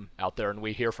like them out there, and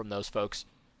we hear from those folks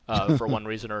for one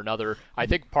reason or another. I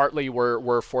think partly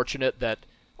we're fortunate that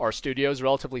our studio is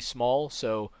relatively small,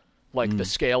 so like the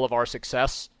scale of our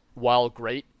success, while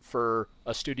great for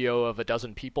a studio of a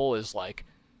dozen people, is like,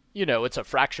 it's a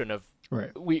fraction of.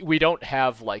 Right. We don't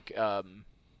have like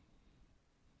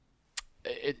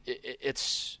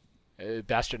it's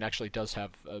Bastion actually does have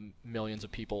millions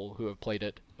of people who have played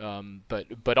it,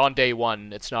 but on day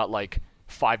one, it's not like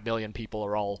 5 million people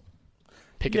are all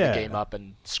picking the game up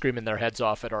and screaming their heads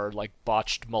off at our like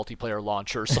botched multiplayer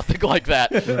launch or something like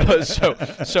that.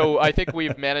 So I think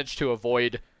we've managed to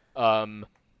avoid a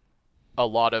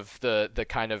lot of the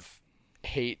kind of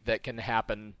hate that can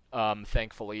happen,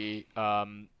 thankfully,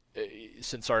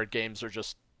 since our games are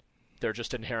they're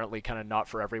just inherently kind of not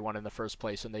for everyone in the first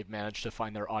place, and they've managed to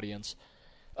find their audience.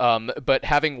 But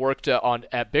having worked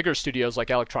at bigger studios like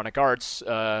Electronic Arts,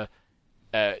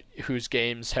 whose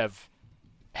games have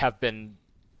been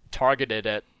targeted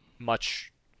at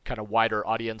much kind of wider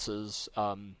audiences,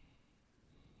 and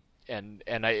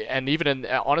even in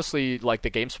honestly like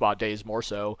the GameSpot days more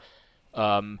so,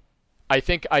 I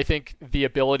think the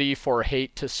ability for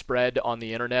hate to spread on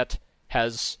the internet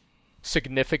has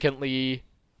significantly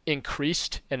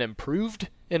increased and improved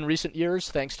in recent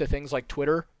years thanks to things like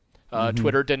Twitter.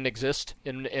 Twitter didn't exist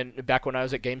in back when I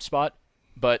was at GameSpot,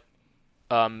 but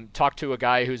talk to a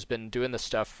guy who's been doing this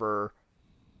stuff for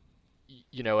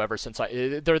ever since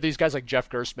there are these guys like Jeff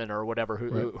Gerstmann or whatever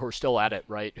who are still at it,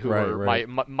 right? Who are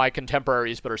my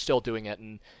contemporaries but are still doing it,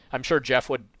 and I'm sure Jeff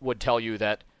would tell you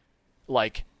that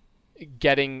like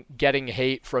getting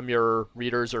hate from your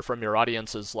readers or from your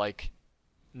audience is like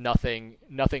nothing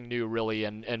new really,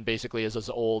 and basically is as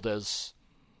old as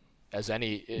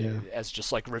any as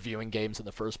just like reviewing games in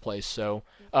the first place. So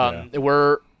that's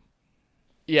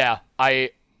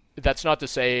not to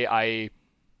say I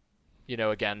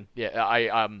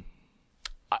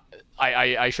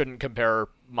shouldn't compare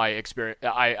my experience.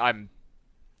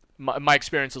 My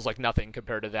experience is like nothing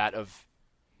compared to that of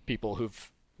people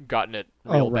who've gotten it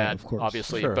real bad, of course.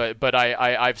 Obviously. Sure. But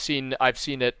I've seen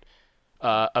it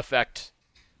affect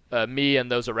me and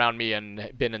those around me,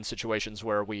 and been in situations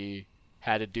where we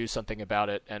had to do something about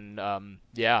it. And I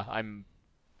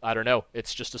don't know.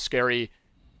 It's just a scary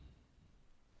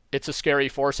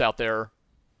force out there.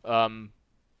 I'm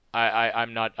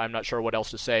not sure what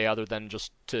else to say other than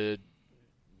just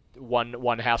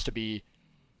one has to be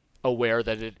aware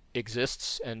that it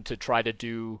exists and to try to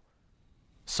do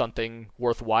something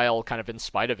worthwhile kind of in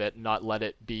spite of it, not let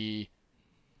it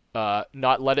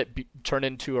turn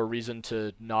into a reason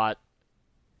to not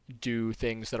do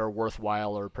things that are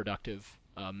worthwhile or productive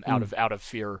out of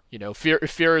fear.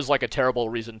 Fear is like a terrible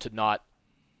reason to not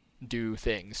do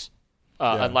things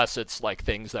unless it's like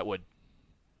things that would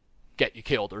get you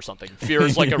killed or something. Fear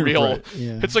is like a real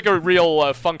it's like a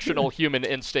real functional human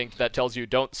instinct that tells you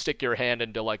don't stick your hand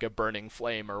into like a burning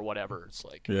flame or whatever. It's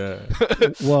like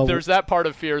well, there's that part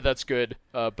of fear that's good,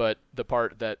 but the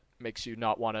part that makes you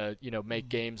not want to make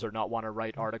games or not want to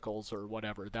write articles or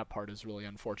whatever. That part is really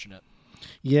unfortunate.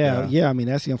 Yeah. I mean,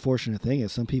 that's the unfortunate thing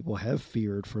is some people have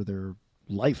feared for their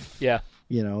life. Yeah.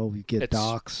 You get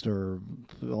doxxed or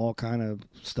all kind of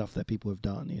stuff that people have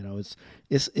done.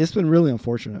 It's been really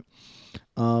unfortunate.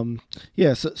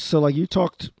 So like you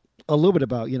talked a little bit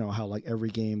about how like every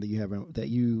game that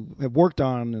you have worked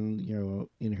on and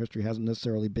in history hasn't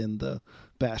necessarily been the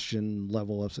Bastion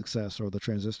level of success or the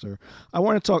Transistor. I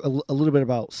want to talk a little bit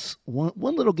about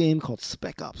one little game called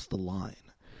Spec Ops: The Line.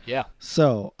 Yeah.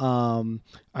 So I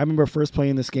remember first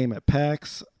playing this game at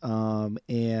PAX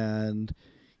and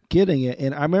getting it,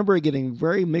 and I remember it getting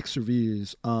very mixed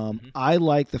reviews. I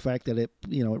like the fact that it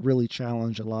it really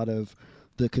challenged a lot of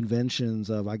the conventions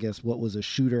of, I guess, what was a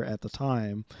shooter at the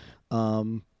time.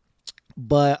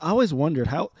 But I always wondered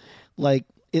how, like,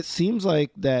 it seems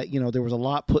like that, there was a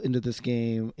lot put into this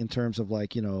game in terms of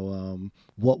like,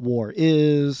 what war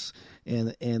is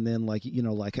and then like,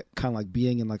 like kind of like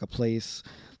being in like a place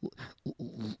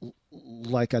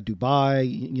like a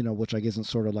Dubai, which I guess isn't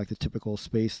sort of like the typical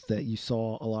space that you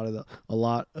saw a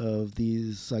lot of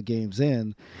these games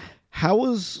in. How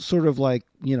was sort of like,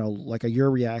 like your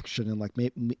reaction and like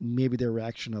maybe their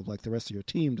reaction of like the rest of your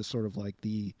team to sort of like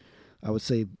the, I would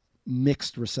say,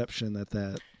 mixed reception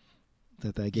that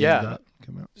game got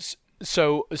come out?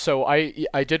 So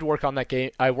I did work on that game.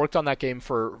 I worked on that game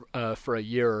for a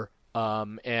year,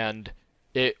 and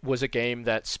it was a game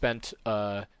that spent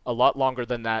a lot longer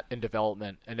than that in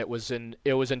development, and it was in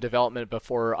development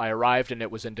before I arrived, and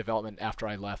it was in development after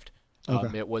I left.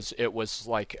 Okay. It was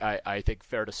like I think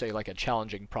fair to say like a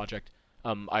challenging project.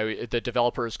 The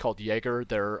developer is called Jaeger.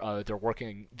 They're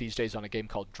working these days on a game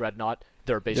called Dreadnought.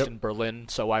 They're based in Berlin,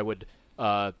 so I would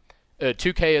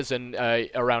 2K is in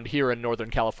around here in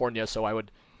Northern California, so I would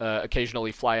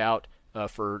occasionally fly out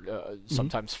for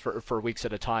sometimes for weeks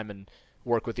at a time and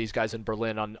work with these guys in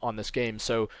Berlin on this game.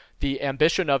 So the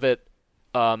ambition of it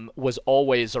was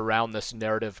always around this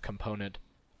narrative component,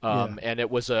 and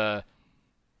it was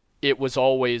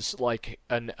always like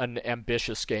an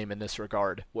ambitious game in this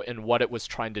regard in what it was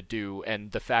trying to do,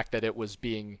 and the fact that it was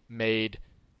being made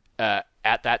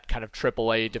at that kind of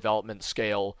AAA development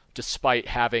scale, despite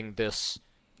having this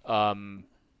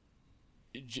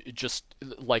just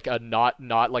like a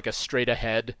not like a straight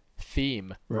ahead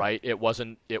theme, right? It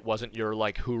wasn't your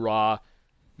like hoorah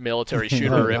military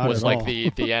shooter. No, it was like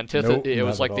the antithesis. Nope, it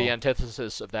was not like at the all.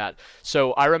 antithesis of that.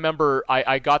 So I remember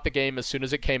I got the game as soon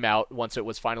as it came out, once it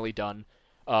was finally done,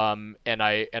 and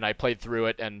I played through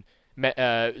it, and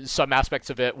some aspects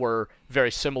of it were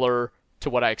very similar to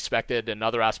what I expected, and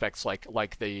other aspects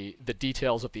like the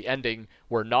details of the ending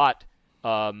were not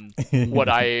what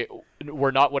I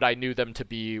knew them to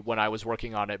be when I was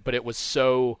working on it. But it was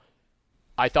so,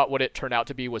 I thought what it turned out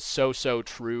to be was so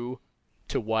true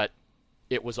to what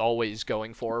it was always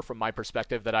going for from my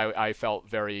perspective that I felt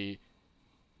very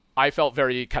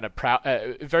kind of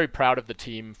proud, very proud of the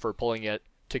team for pulling it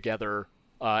together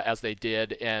as they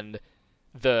did, and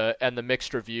the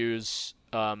mixed reviews.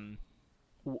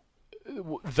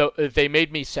 They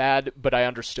made me sad, but I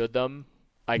understood them.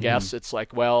 I guess it's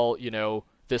like, well,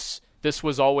 this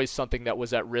was always something that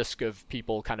was at risk of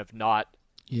people kind of not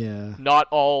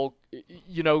all,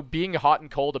 being hot and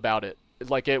cold about it.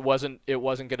 Like it wasn't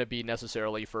going to be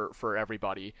necessarily for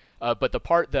everybody. But the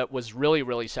part that was really,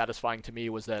 really satisfying to me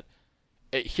was that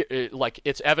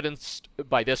it's evidenced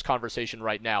by this conversation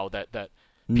right now that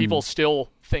people still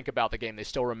think about the game. They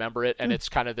still remember it. And it's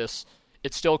kind of this,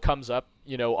 it still comes up,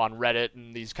 on Reddit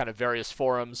and these kind of various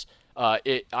forums.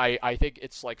 I think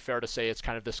it's like fair to say it's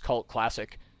kind of this cult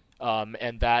classic.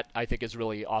 And that I think is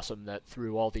really awesome, that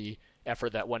through all the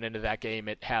effort that went into that game,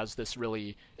 it has this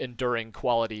really enduring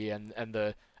quality, and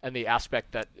the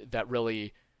aspect that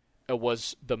really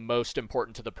was the most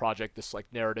important to the project, this like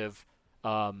narrative,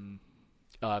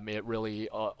 it really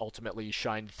ultimately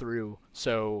shined through.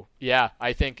 So yeah,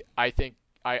 I think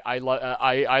I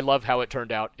love how it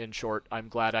turned out. In short, I'm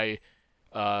glad I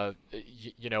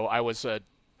was a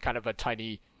kind of a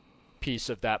tiny piece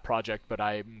of that project, but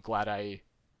I'm glad I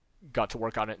got to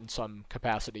work on it in some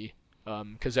capacity.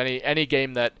 Because any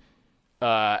game that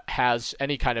has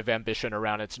any kind of ambition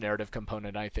around its narrative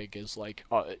component, I think, is like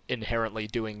inherently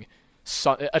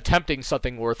attempting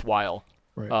something worthwhile.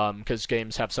 Right. Because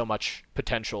games have so much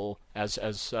potential as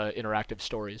interactive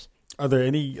stories. Are there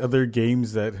any other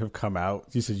games that have come out?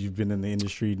 You said you've been in the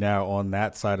industry now on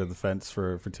that side of the fence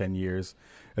for 10 years.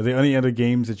 Are there any other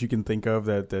games that you can think of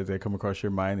that come across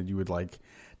your mind that you would like,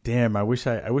 damn, I wish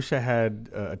I had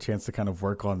a chance to kind of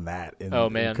work on that. Oh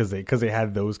man, because they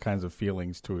had those kinds of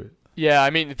feelings to it. Yeah, I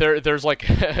mean there's like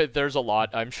there's a lot.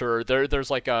 I'm sure there's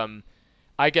like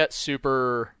I get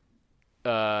super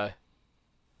the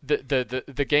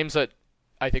games that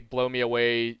I think blow me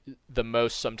away the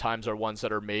most sometimes are ones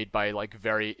that are made by like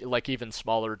very like even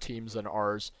smaller teams than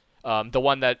ours. The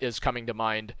one that is coming to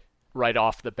mind right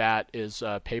off the bat is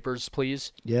Papers,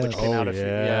 Please, Yes. which came out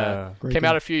Great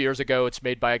a few years ago. It's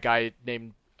made by a guy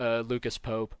named Lucas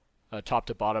Pope, top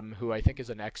to bottom, who I think is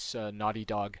an ex Naughty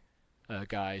Dog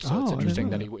guy. So it's I interesting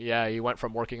that didn't know he went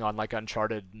from working on like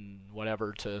Uncharted and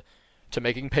whatever to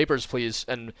making Papers, Please.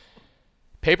 And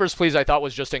Papers, Please I thought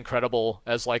was just incredible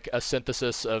as like a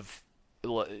synthesis of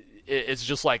it's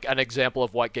just like an example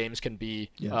of what games can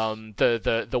be. Yes.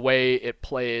 The way it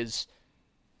plays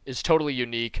is totally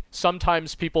unique.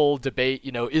 Sometimes people debate,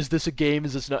 is this a game?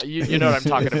 Is this not? You know what I'm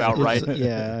talking about, right?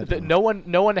 Yeah. No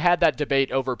one had that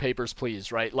debate over Papers,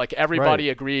 Please, right? Like everybody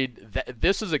agreed that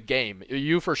this is a game.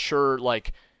 You for sure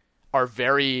like are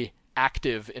very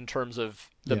active in terms of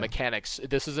the mechanics.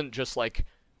 This isn't just like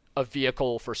a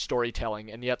vehicle for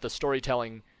storytelling, and yet the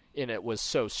storytelling in it was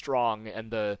so strong,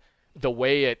 and the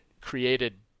way it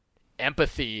created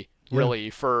empathy really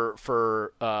for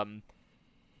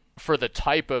the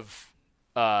type of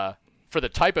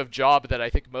job that I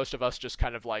think most of us just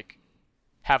kind of like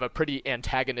have a pretty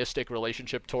antagonistic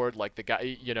relationship toward, like the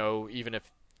guy, even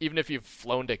if you've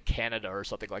flown to Canada or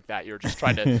something like that, you're just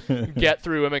trying to get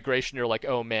through immigration. You're like,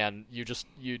 oh man, you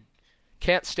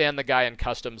can't stand the guy in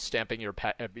customs stamping your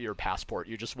passport.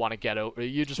 You just want to get want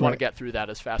to get through that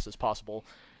as fast as possible.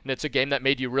 And it's a game that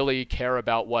made you really care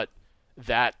about what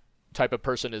that type of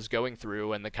person is going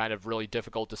through and the kind of really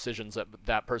difficult decisions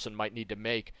that person might need to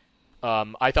make.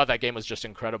 I thought that game was just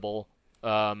incredible.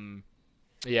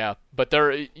 Yeah, but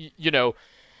there,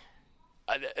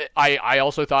 I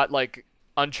also thought like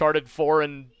Uncharted 4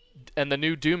 and the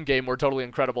new Doom game were totally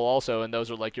incredible also, and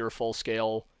those are like your full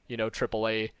scale,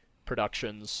 AAA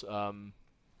productions.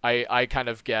 I kind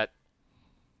of get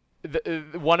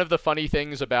one of the funny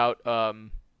things about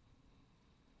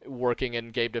working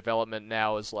in game development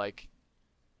now is like,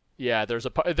 yeah, there's a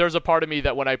part of me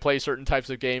that when I play certain types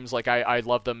of games, like I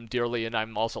love them dearly, and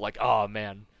I'm also like, oh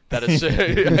man, that is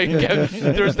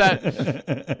there's that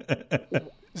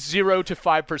 0 to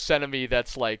 5% of me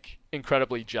that's like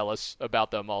incredibly jealous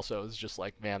about them. Also, it's just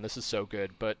like, man, this is so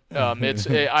good. But I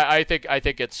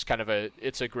think it's kind of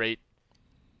it's great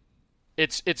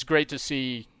to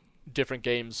see different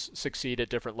games succeed at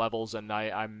different levels, and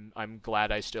I'm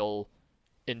glad I still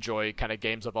enjoy kind of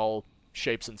games of all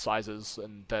shapes and sizes,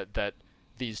 and that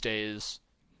these days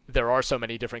there are so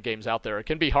many different games out there. It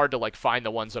can be hard to like find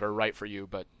the ones that are right for you,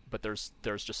 but there's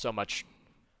just so much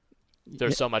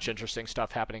so much interesting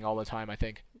stuff happening all the time, I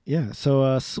think. Yeah.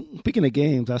 So speaking of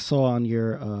games, I saw on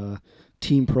your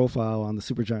team profile on the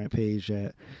Supergiant page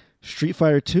that Street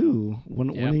Fighter 2, one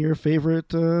of your favorite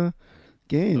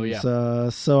games. Oh, yeah.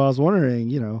 So I was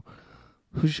wondering,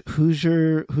 who's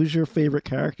your favorite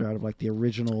character out of like the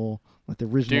original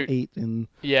Dude, 8 and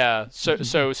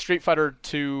so Street Fighter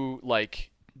 2 like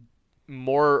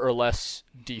more or less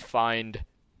defined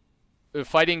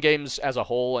fighting games as a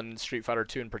whole, and Street Fighter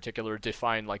 2 in particular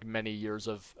defined like many years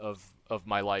of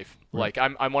my life. Right. Like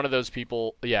I'm one of those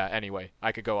people. Yeah. Anyway,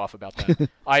 I could go off about that.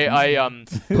 I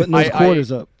putting those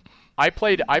quarters up. I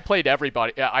played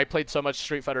everybody. I played so much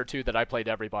Street Fighter 2 that I played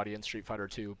everybody in Street Fighter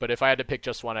 2. But if I had to pick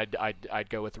just one, I'd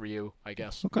go with Ryu, I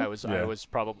guess. Okay. I was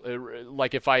probably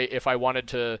like if I wanted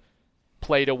to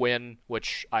play to win,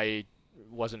 which I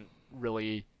wasn't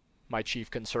really my chief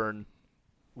concern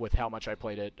with how much I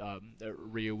played it.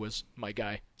 Ryu was my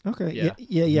guy. Okay. Yeah.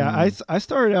 Yeah. I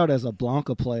started out as a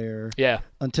Blanca player. Yeah.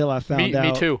 Until I found out.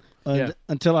 Me too.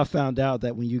 Until I found out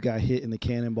that when you got hit in the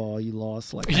cannonball, you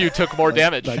lost like you took more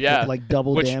damage. Like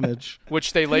double damage.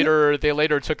 Which they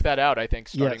later took that out. I think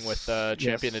starting with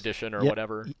Champion Edition or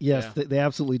whatever. Yes, they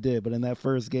absolutely did. But in that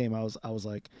first game, I was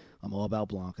like, I'm all about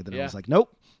Blanca. Then I was like,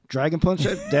 nope. Dragon Punch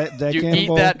that you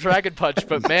cannonball. Eat that Dragon Punch,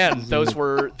 but man, those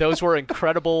were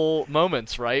incredible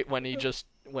moments, right? When you just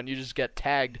get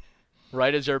tagged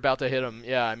right as you're about to hit him.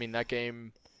 Yeah, I mean that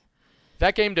game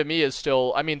to me is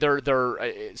still. I mean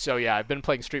so yeah. I've been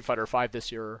playing Street Fighter 5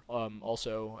 this year.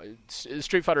 Also,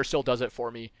 Street Fighter still does it for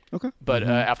me. Okay. But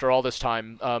after all this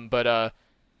time,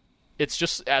 it's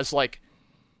just as like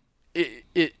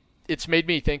it's made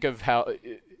me think of how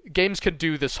games can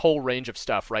do this whole range of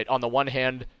stuff. Right. On the one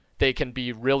hand, they can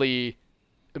be really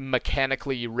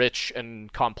mechanically rich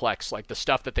and complex, like the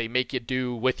stuff that they make you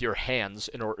do with your hands.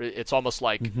 It's almost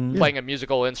like playing a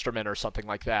musical instrument or something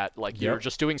like that. Like you're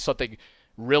just doing something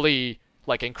really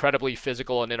like incredibly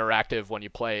physical and interactive when you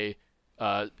play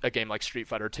a game like Street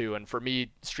Fighter 2. And for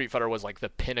me, Street Fighter was like the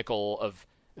pinnacle of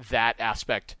that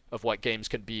aspect of what games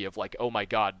can be, of like, oh my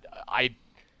god,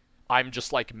 I'm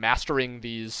just like mastering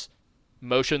these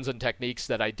motions and techniques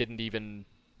that I didn't even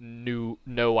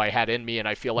know I had in me, and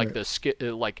I feel like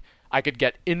like I could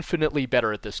get infinitely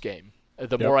better at this game.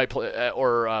 The more I play,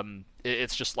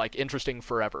 it's just like interesting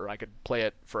forever. I could play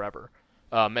it forever.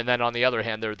 And then on the other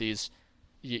hand, there are these,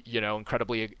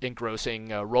 incredibly engrossing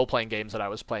role-playing games that I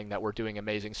was playing that were doing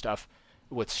amazing stuff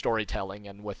with storytelling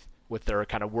and with their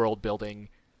kind of world building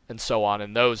and so on.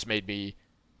 And those made me,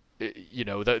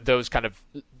 those kind of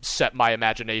set my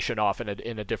imagination off in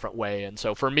a different way. And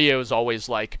so for me, it was always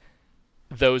like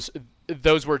those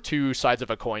were two sides of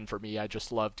a coin for me. I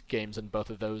just loved games in both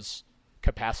of those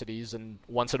capacities. And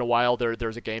once in a while,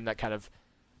 there's a game that kind of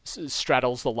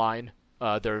straddles the line.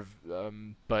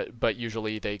 But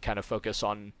usually they kind of focus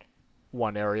on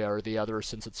one area or the other,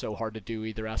 since it's so hard to do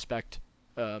either aspect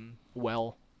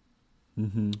well.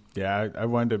 Mm-hmm. Yeah, I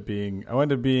wound up being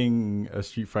a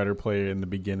Street Fighter player in the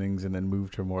beginnings, and then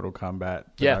moved to Mortal Kombat.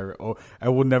 Yeah, I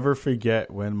will never forget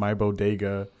when my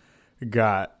bodega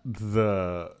got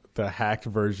the hacked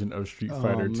version of Street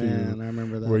Fighter 2. Man, I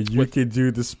remember that. Where you could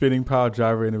do the spinning pile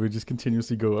driver, and it would just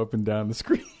continuously go up and down the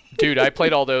screen. Dude, I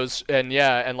played all those, and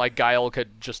like Guile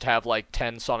could just have like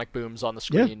 10 sonic booms on the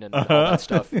screen and all that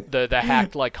stuff. The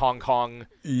hacked like Hong Kong.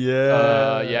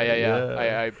 Yeah.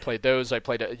 I played those.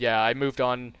 I moved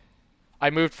on. I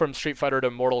moved from Street Fighter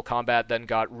to Mortal Kombat, then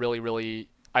got really.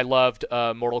 I loved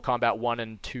Mortal Kombat 1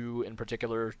 and 2 in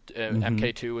particular.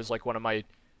 MK2 was like one of my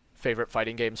favorite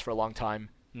fighting games for a long time.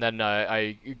 And then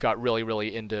I got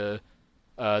really into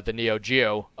the Neo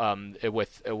Geo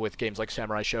with games like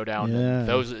Samurai Showdown. Yeah.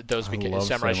 Those became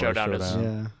Samurai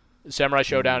Showdown. Samurai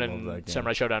Showdown and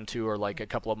Samurai Showdown 2 are like a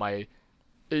couple of my.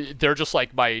 They're just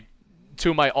like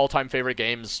two of my all-time favorite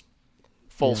games.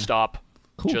 Full stop.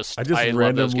 Cool. I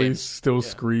randomly still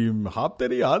scream "Hop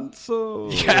Daddy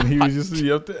Hanzo," and he was just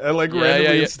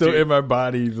randomly it's still in my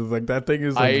body. Just like that thing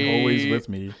is like always with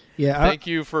me. Yeah, thank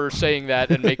you for saying that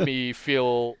and make me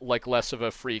feel like less of a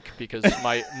freak, because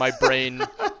my brain,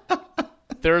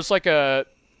 there's like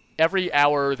every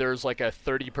hour there's like a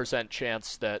 30%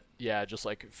 chance that just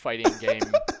like fighting game.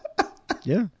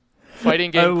 Yeah.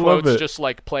 Fighting game quotes just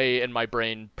like play in my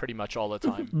brain pretty much all the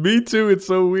time. Me too. It's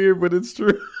so weird, but it's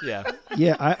true. Yeah.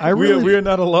 Yeah, I really... We are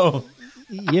not alone.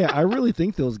 Yeah, I really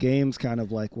think those games kind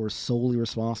of like were solely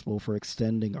responsible for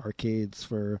extending arcades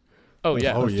for a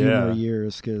few more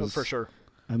years. Cause, for sure.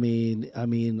 I mean,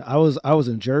 I was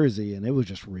in Jersey, and it was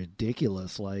just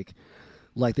ridiculous. Like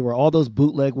there were all those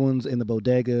bootleg ones in the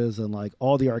bodegas, and like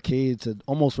all the arcades had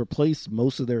almost replaced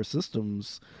most of their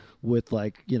systems with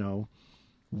like,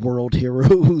 World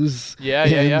Heroes,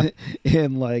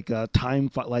 and like Time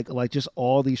Fight, like just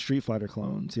all these Street Fighter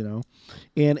clones,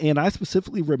 and I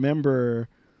specifically remember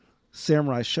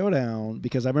Samurai Showdown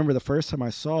because I remember the first time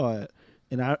I saw it,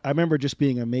 and I remember just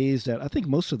being amazed at. I think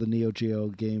most of the Neo Geo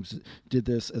games did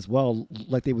this as well,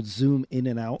 like they would zoom in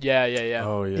and out. Yeah.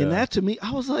 Oh yeah. And that to me,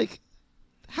 I was like,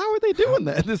 how are they doing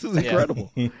that? This is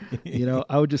incredible.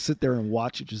 I would just sit there and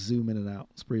watch it just zoom in and out.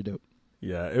 It's pretty dope.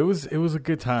 Yeah, it was a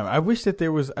good time. I wish that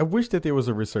there was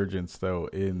a resurgence though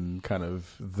in kind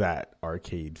of that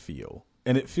arcade feel.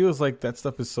 And it feels like that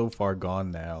stuff is so far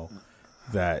gone now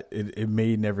that it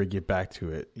may never get back to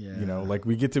it. Yeah. Like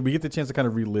we get the chance to kind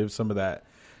of relive some of that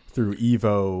through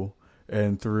Evo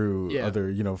and through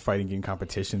other, fighting game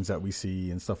competitions that we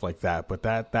see and stuff like that. But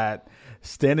that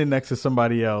standing next to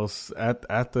somebody else at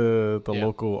the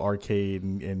local arcade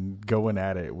and going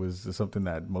at it was something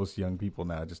that most young people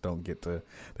now just don't get the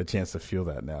chance to feel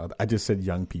that now. I just said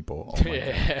young people. Oh my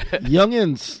God.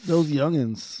 Youngins, those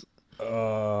youngins.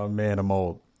 Oh man, I'm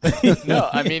old. No,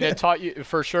 I mean, it taught you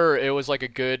for sure. It was like a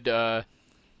good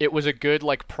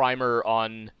like primer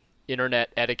on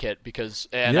internet etiquette, because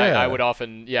I would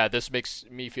often this makes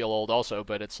me feel old also,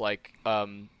 but it's like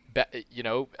in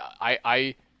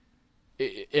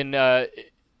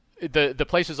the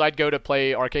places I'd go to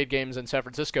play arcade games in San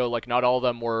Francisco, like not all of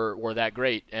them were that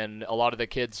great, and a lot of the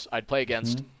kids I'd play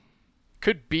against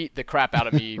could beat the crap out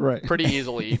of me right. pretty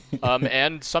easily,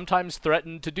 and sometimes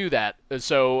threatened to do that.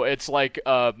 So it's like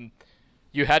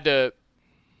you had to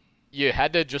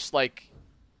just like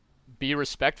be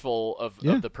respectful of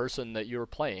the person that you're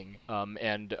playing.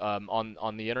 And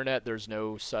on the internet, there's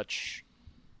no such.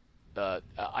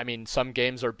 I mean, some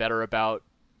games are better about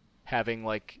having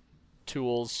like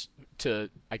tools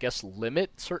to, I guess, limit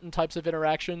certain types of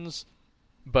interactions.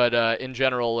 But in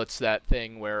general, it's that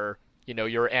thing where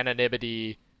your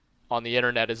anonymity on the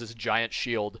internet is this giant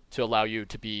shield to allow you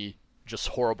to be just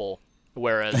horrible.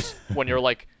 Whereas when you're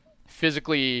like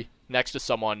physically next to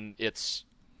someone,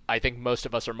 I think most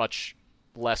of us are much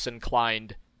less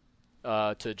inclined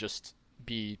to just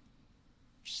be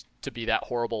that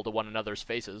horrible to one another's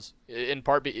faces. In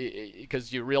part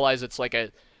because you realize it's like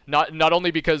not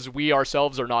only because we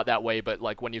ourselves are not that way, but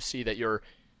like when you see that you're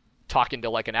talking to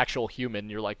like an actual human,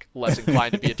 you're like less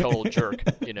inclined to be a total jerk,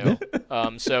 you know?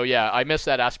 So yeah, I miss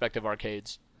that aspect of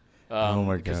arcades. Oh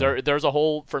my God. Because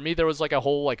there was like a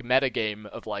whole like meta game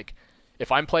of like,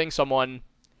 if I'm playing someone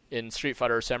in Street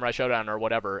Fighter, Samurai Showdown, or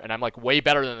whatever, and I'm like way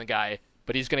better than the guy,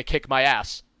 but he's gonna kick my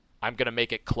ass, I'm gonna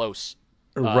make it close.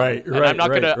 Right. And I'm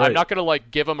not gonna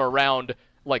like give him a round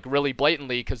like really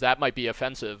blatantly, because that might be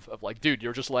offensive. Of like, dude,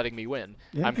 you're just letting me win.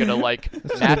 Yeah. I'm gonna like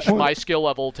match my skill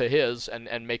level to his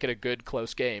and make it a good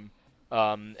close game.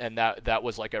 And that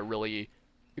was like a really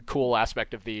cool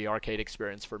aspect of the arcade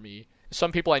experience for me.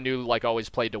 Some people I knew like always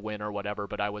played to win or whatever,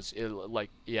 but I was like,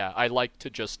 yeah, I like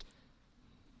to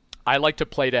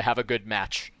play to have a good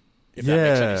match. If that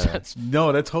makes any sense.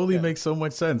 No, that totally makes so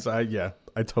much sense. I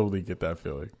totally get that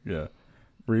feeling. Yeah.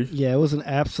 Reef? Yeah, it was an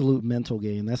absolute mental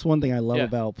game. That's one thing I love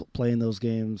about playing those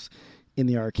games in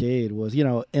the arcade was, you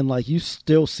know, and like you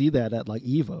still see that at like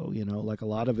Evo, you know, like a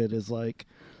lot of it is like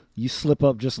you slip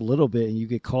up just a little bit and you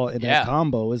get caught and that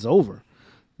combo is over,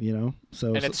 you know?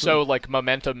 So and it's so like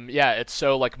momentum. Yeah, it's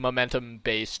so like momentum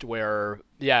based where,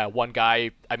 one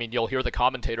guy, I mean, you'll hear the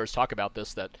commentators talk about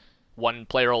this, that one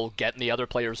player will get in the other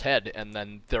player's head and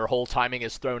then their whole timing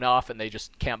is thrown off and they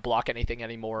just can't block anything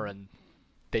anymore and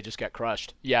they just get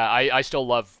crushed. Yeah, I still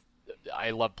love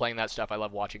playing that stuff. I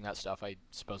love watching that stuff. I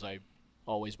suppose I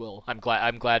always will. I'm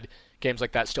glad games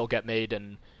like that still get made,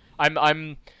 and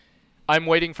I'm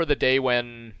waiting for the day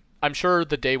when, I'm sure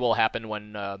the day will happen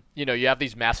when you have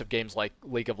these massive games like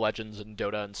League of Legends and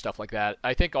Dota and stuff like that.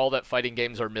 I think all that fighting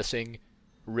games are missing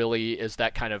really is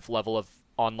that kind of level of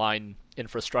online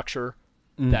infrastructure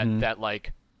that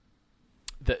like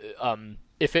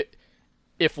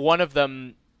if one of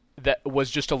them that was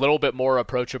just a little bit more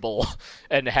approachable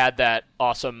and had that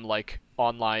awesome like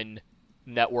online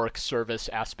network service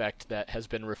aspect that has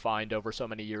been refined over so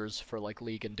many years for like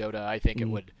League and Dota, I think it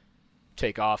would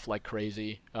take off like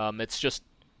crazy. It's just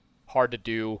hard to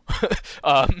do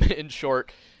in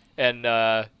short. And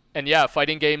yeah,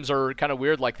 fighting games are kind of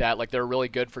weird like that. Like they're really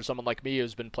good for someone like me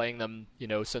who's been playing them, you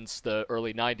know, since the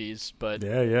early 90s. But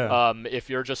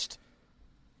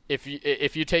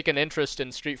if you take an interest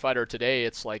in Street Fighter today,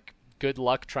 it's like good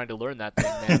luck trying to learn that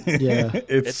thing, man. Yeah,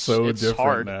 it's so different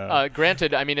hard. now.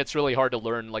 Granted, I mean it's really hard to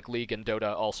learn like League and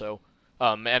Dota also.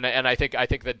 And I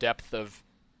think the depth of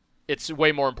it's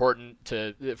way more important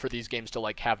for these games to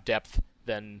like have depth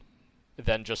than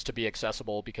just to be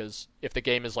accessible, because if the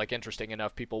game is like interesting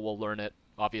enough, people will learn it.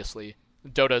 Obviously,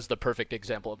 Dota is the perfect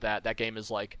example of that. That game is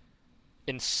like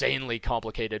insanely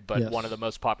complicated, but one of the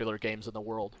most popular games in the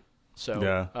world.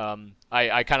 So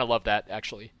I kind of love that,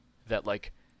 actually, that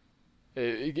like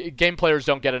game players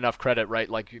don't get enough credit, right?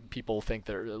 Like people think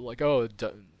they're like, oh,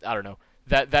 I don't know.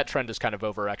 That trend is kind of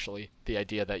over, actually. The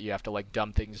idea that you have to like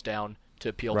dumb things down to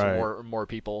appeal to more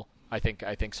people. I think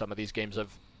some of these games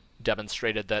have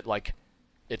demonstrated that like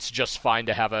it's just fine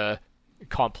to have a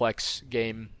complex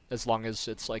game as long as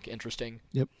it's like interesting.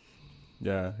 Yep.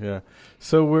 Yeah.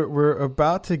 So we're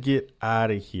about to get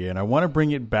out of here, and I want to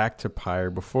bring it back to Pyre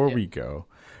before we go.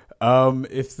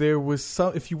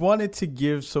 If you wanted to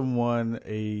give someone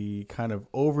a kind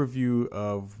of overview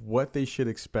of what they should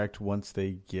expect once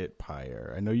they get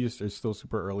Pyre, I know you're still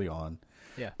super early on,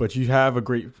 but you have a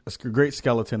great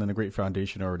skeleton and a great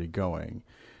foundation already going.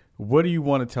 What do you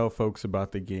want to tell folks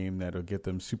about the game that'll get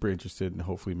them super interested and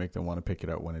hopefully make them want to pick it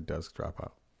up when it does drop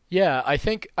out? Yeah, I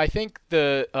think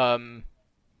the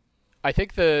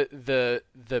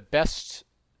best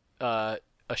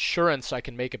assurance I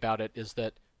can make about it is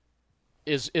that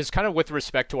is kind of with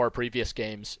respect to our previous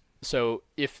games. So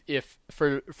if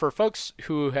for folks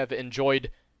who have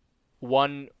enjoyed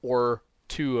one or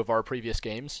two of our previous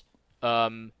games,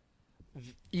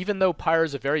 even though Pyre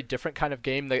is a very different kind of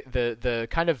game, the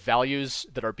kind of values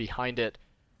that are behind it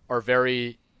are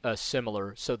very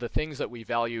similar. So the things that we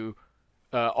value,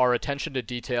 our attention to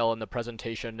detail in the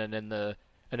presentation and in the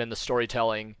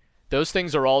storytelling, those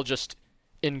things are all just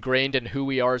ingrained in who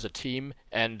we are as a team.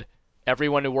 And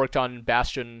everyone who worked on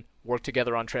Bastion worked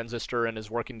together on Transistor and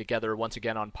is working together once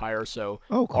again on Pyre. So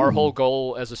our whole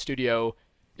goal as a studio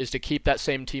is to keep that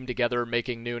same team together,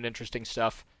 making new and interesting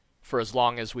stuff for as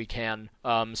long as we can.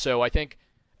 So I think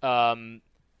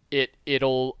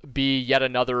it'll be yet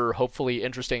another hopefully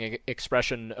interesting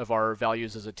expression of our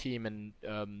values as a team, and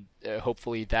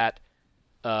hopefully that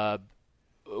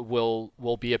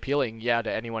will be appealing,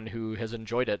 to anyone who has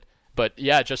enjoyed it. But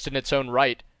yeah, just in its own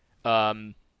right,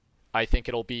 I think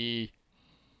it'll be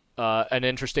an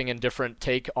interesting and different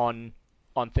take on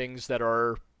things that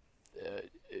are,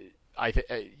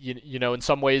 in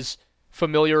some ways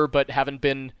familiar but haven't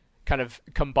been kind of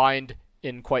combined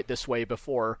in quite this way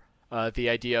before. The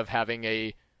idea of having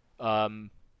a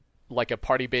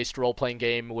party-based role-playing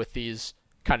game with these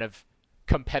kind of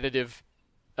competitive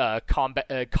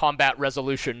combat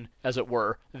resolution, as it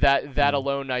were. That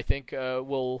alone, I think,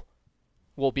 will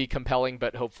be compelling.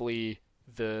 But hopefully,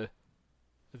 the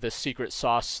secret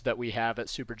sauce that we have at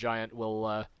Supergiant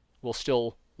will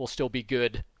still be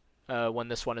good when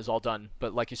this one is all done.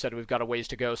 But like you said, we've got a ways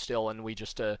to go still, and we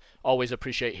just always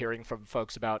appreciate hearing from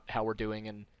folks about how we're doing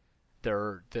and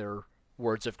their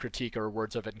words of critique or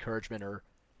words of encouragement or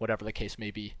whatever the case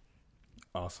may be.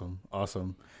 Awesome.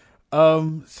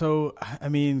 So, I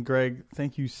mean, Greg,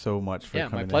 thank you so much for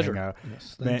coming my pleasure. to hang out.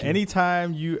 Yes, Man, thank you.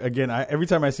 anytime every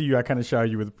time I see you, I kind of shower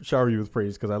you with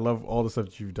praise because I love all the stuff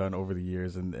that you've done over the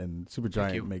years, and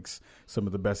Supergiant makes some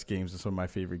of the best games and some of my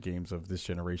favorite games of this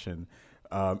generation.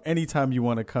 Anytime you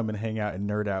want to come and hang out and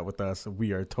nerd out with us,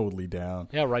 we are totally down.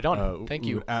 Yeah, right on. Thank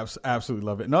you. Absolutely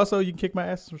love it. And also, you can kick my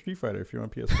ass in Street Fighter if you're on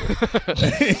PS4.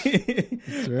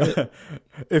 That's right.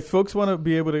 If folks want to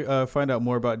be able to find out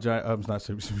more about Giant, not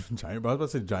Giant Bomb, I was about to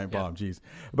say Giant Bomb, geez.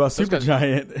 About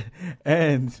Supergiant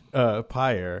and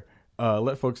Pyre,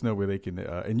 let folks know where they can,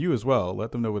 and you as well,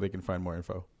 let them know where they can find more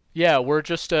info. Yeah, we're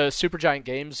just Supergiant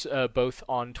Games, both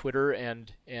on Twitter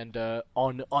and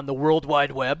on the World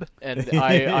Wide Web. And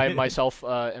I myself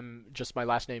am just my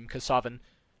last name, Kasavan,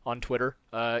 on Twitter.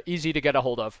 Easy to get a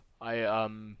hold of.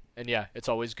 And yeah, it's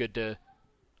always good to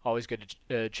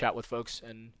chat with folks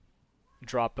and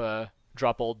drop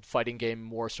old fighting game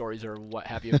war stories or what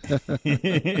have you.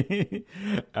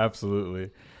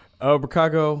 Absolutely.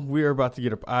 Bricago, we are about to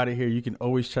get up out of here. You can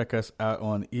always check us out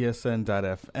on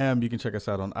ESN.fm. You can check us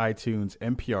out on iTunes,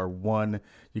 NPR One.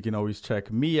 You can always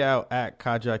check me out at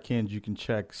Kajakins. You can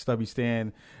check Stubby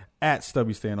Stan at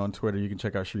Stubby Stan on Twitter. You can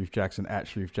check out Sharif Jackson at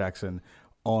Sharif Jackson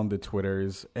on the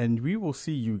Twitters. And we will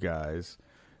see you guys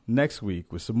next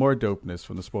week with some more dopeness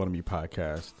from the Spawn Me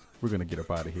podcast. We're going to get up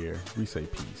out of here. We say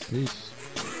peace. Peace.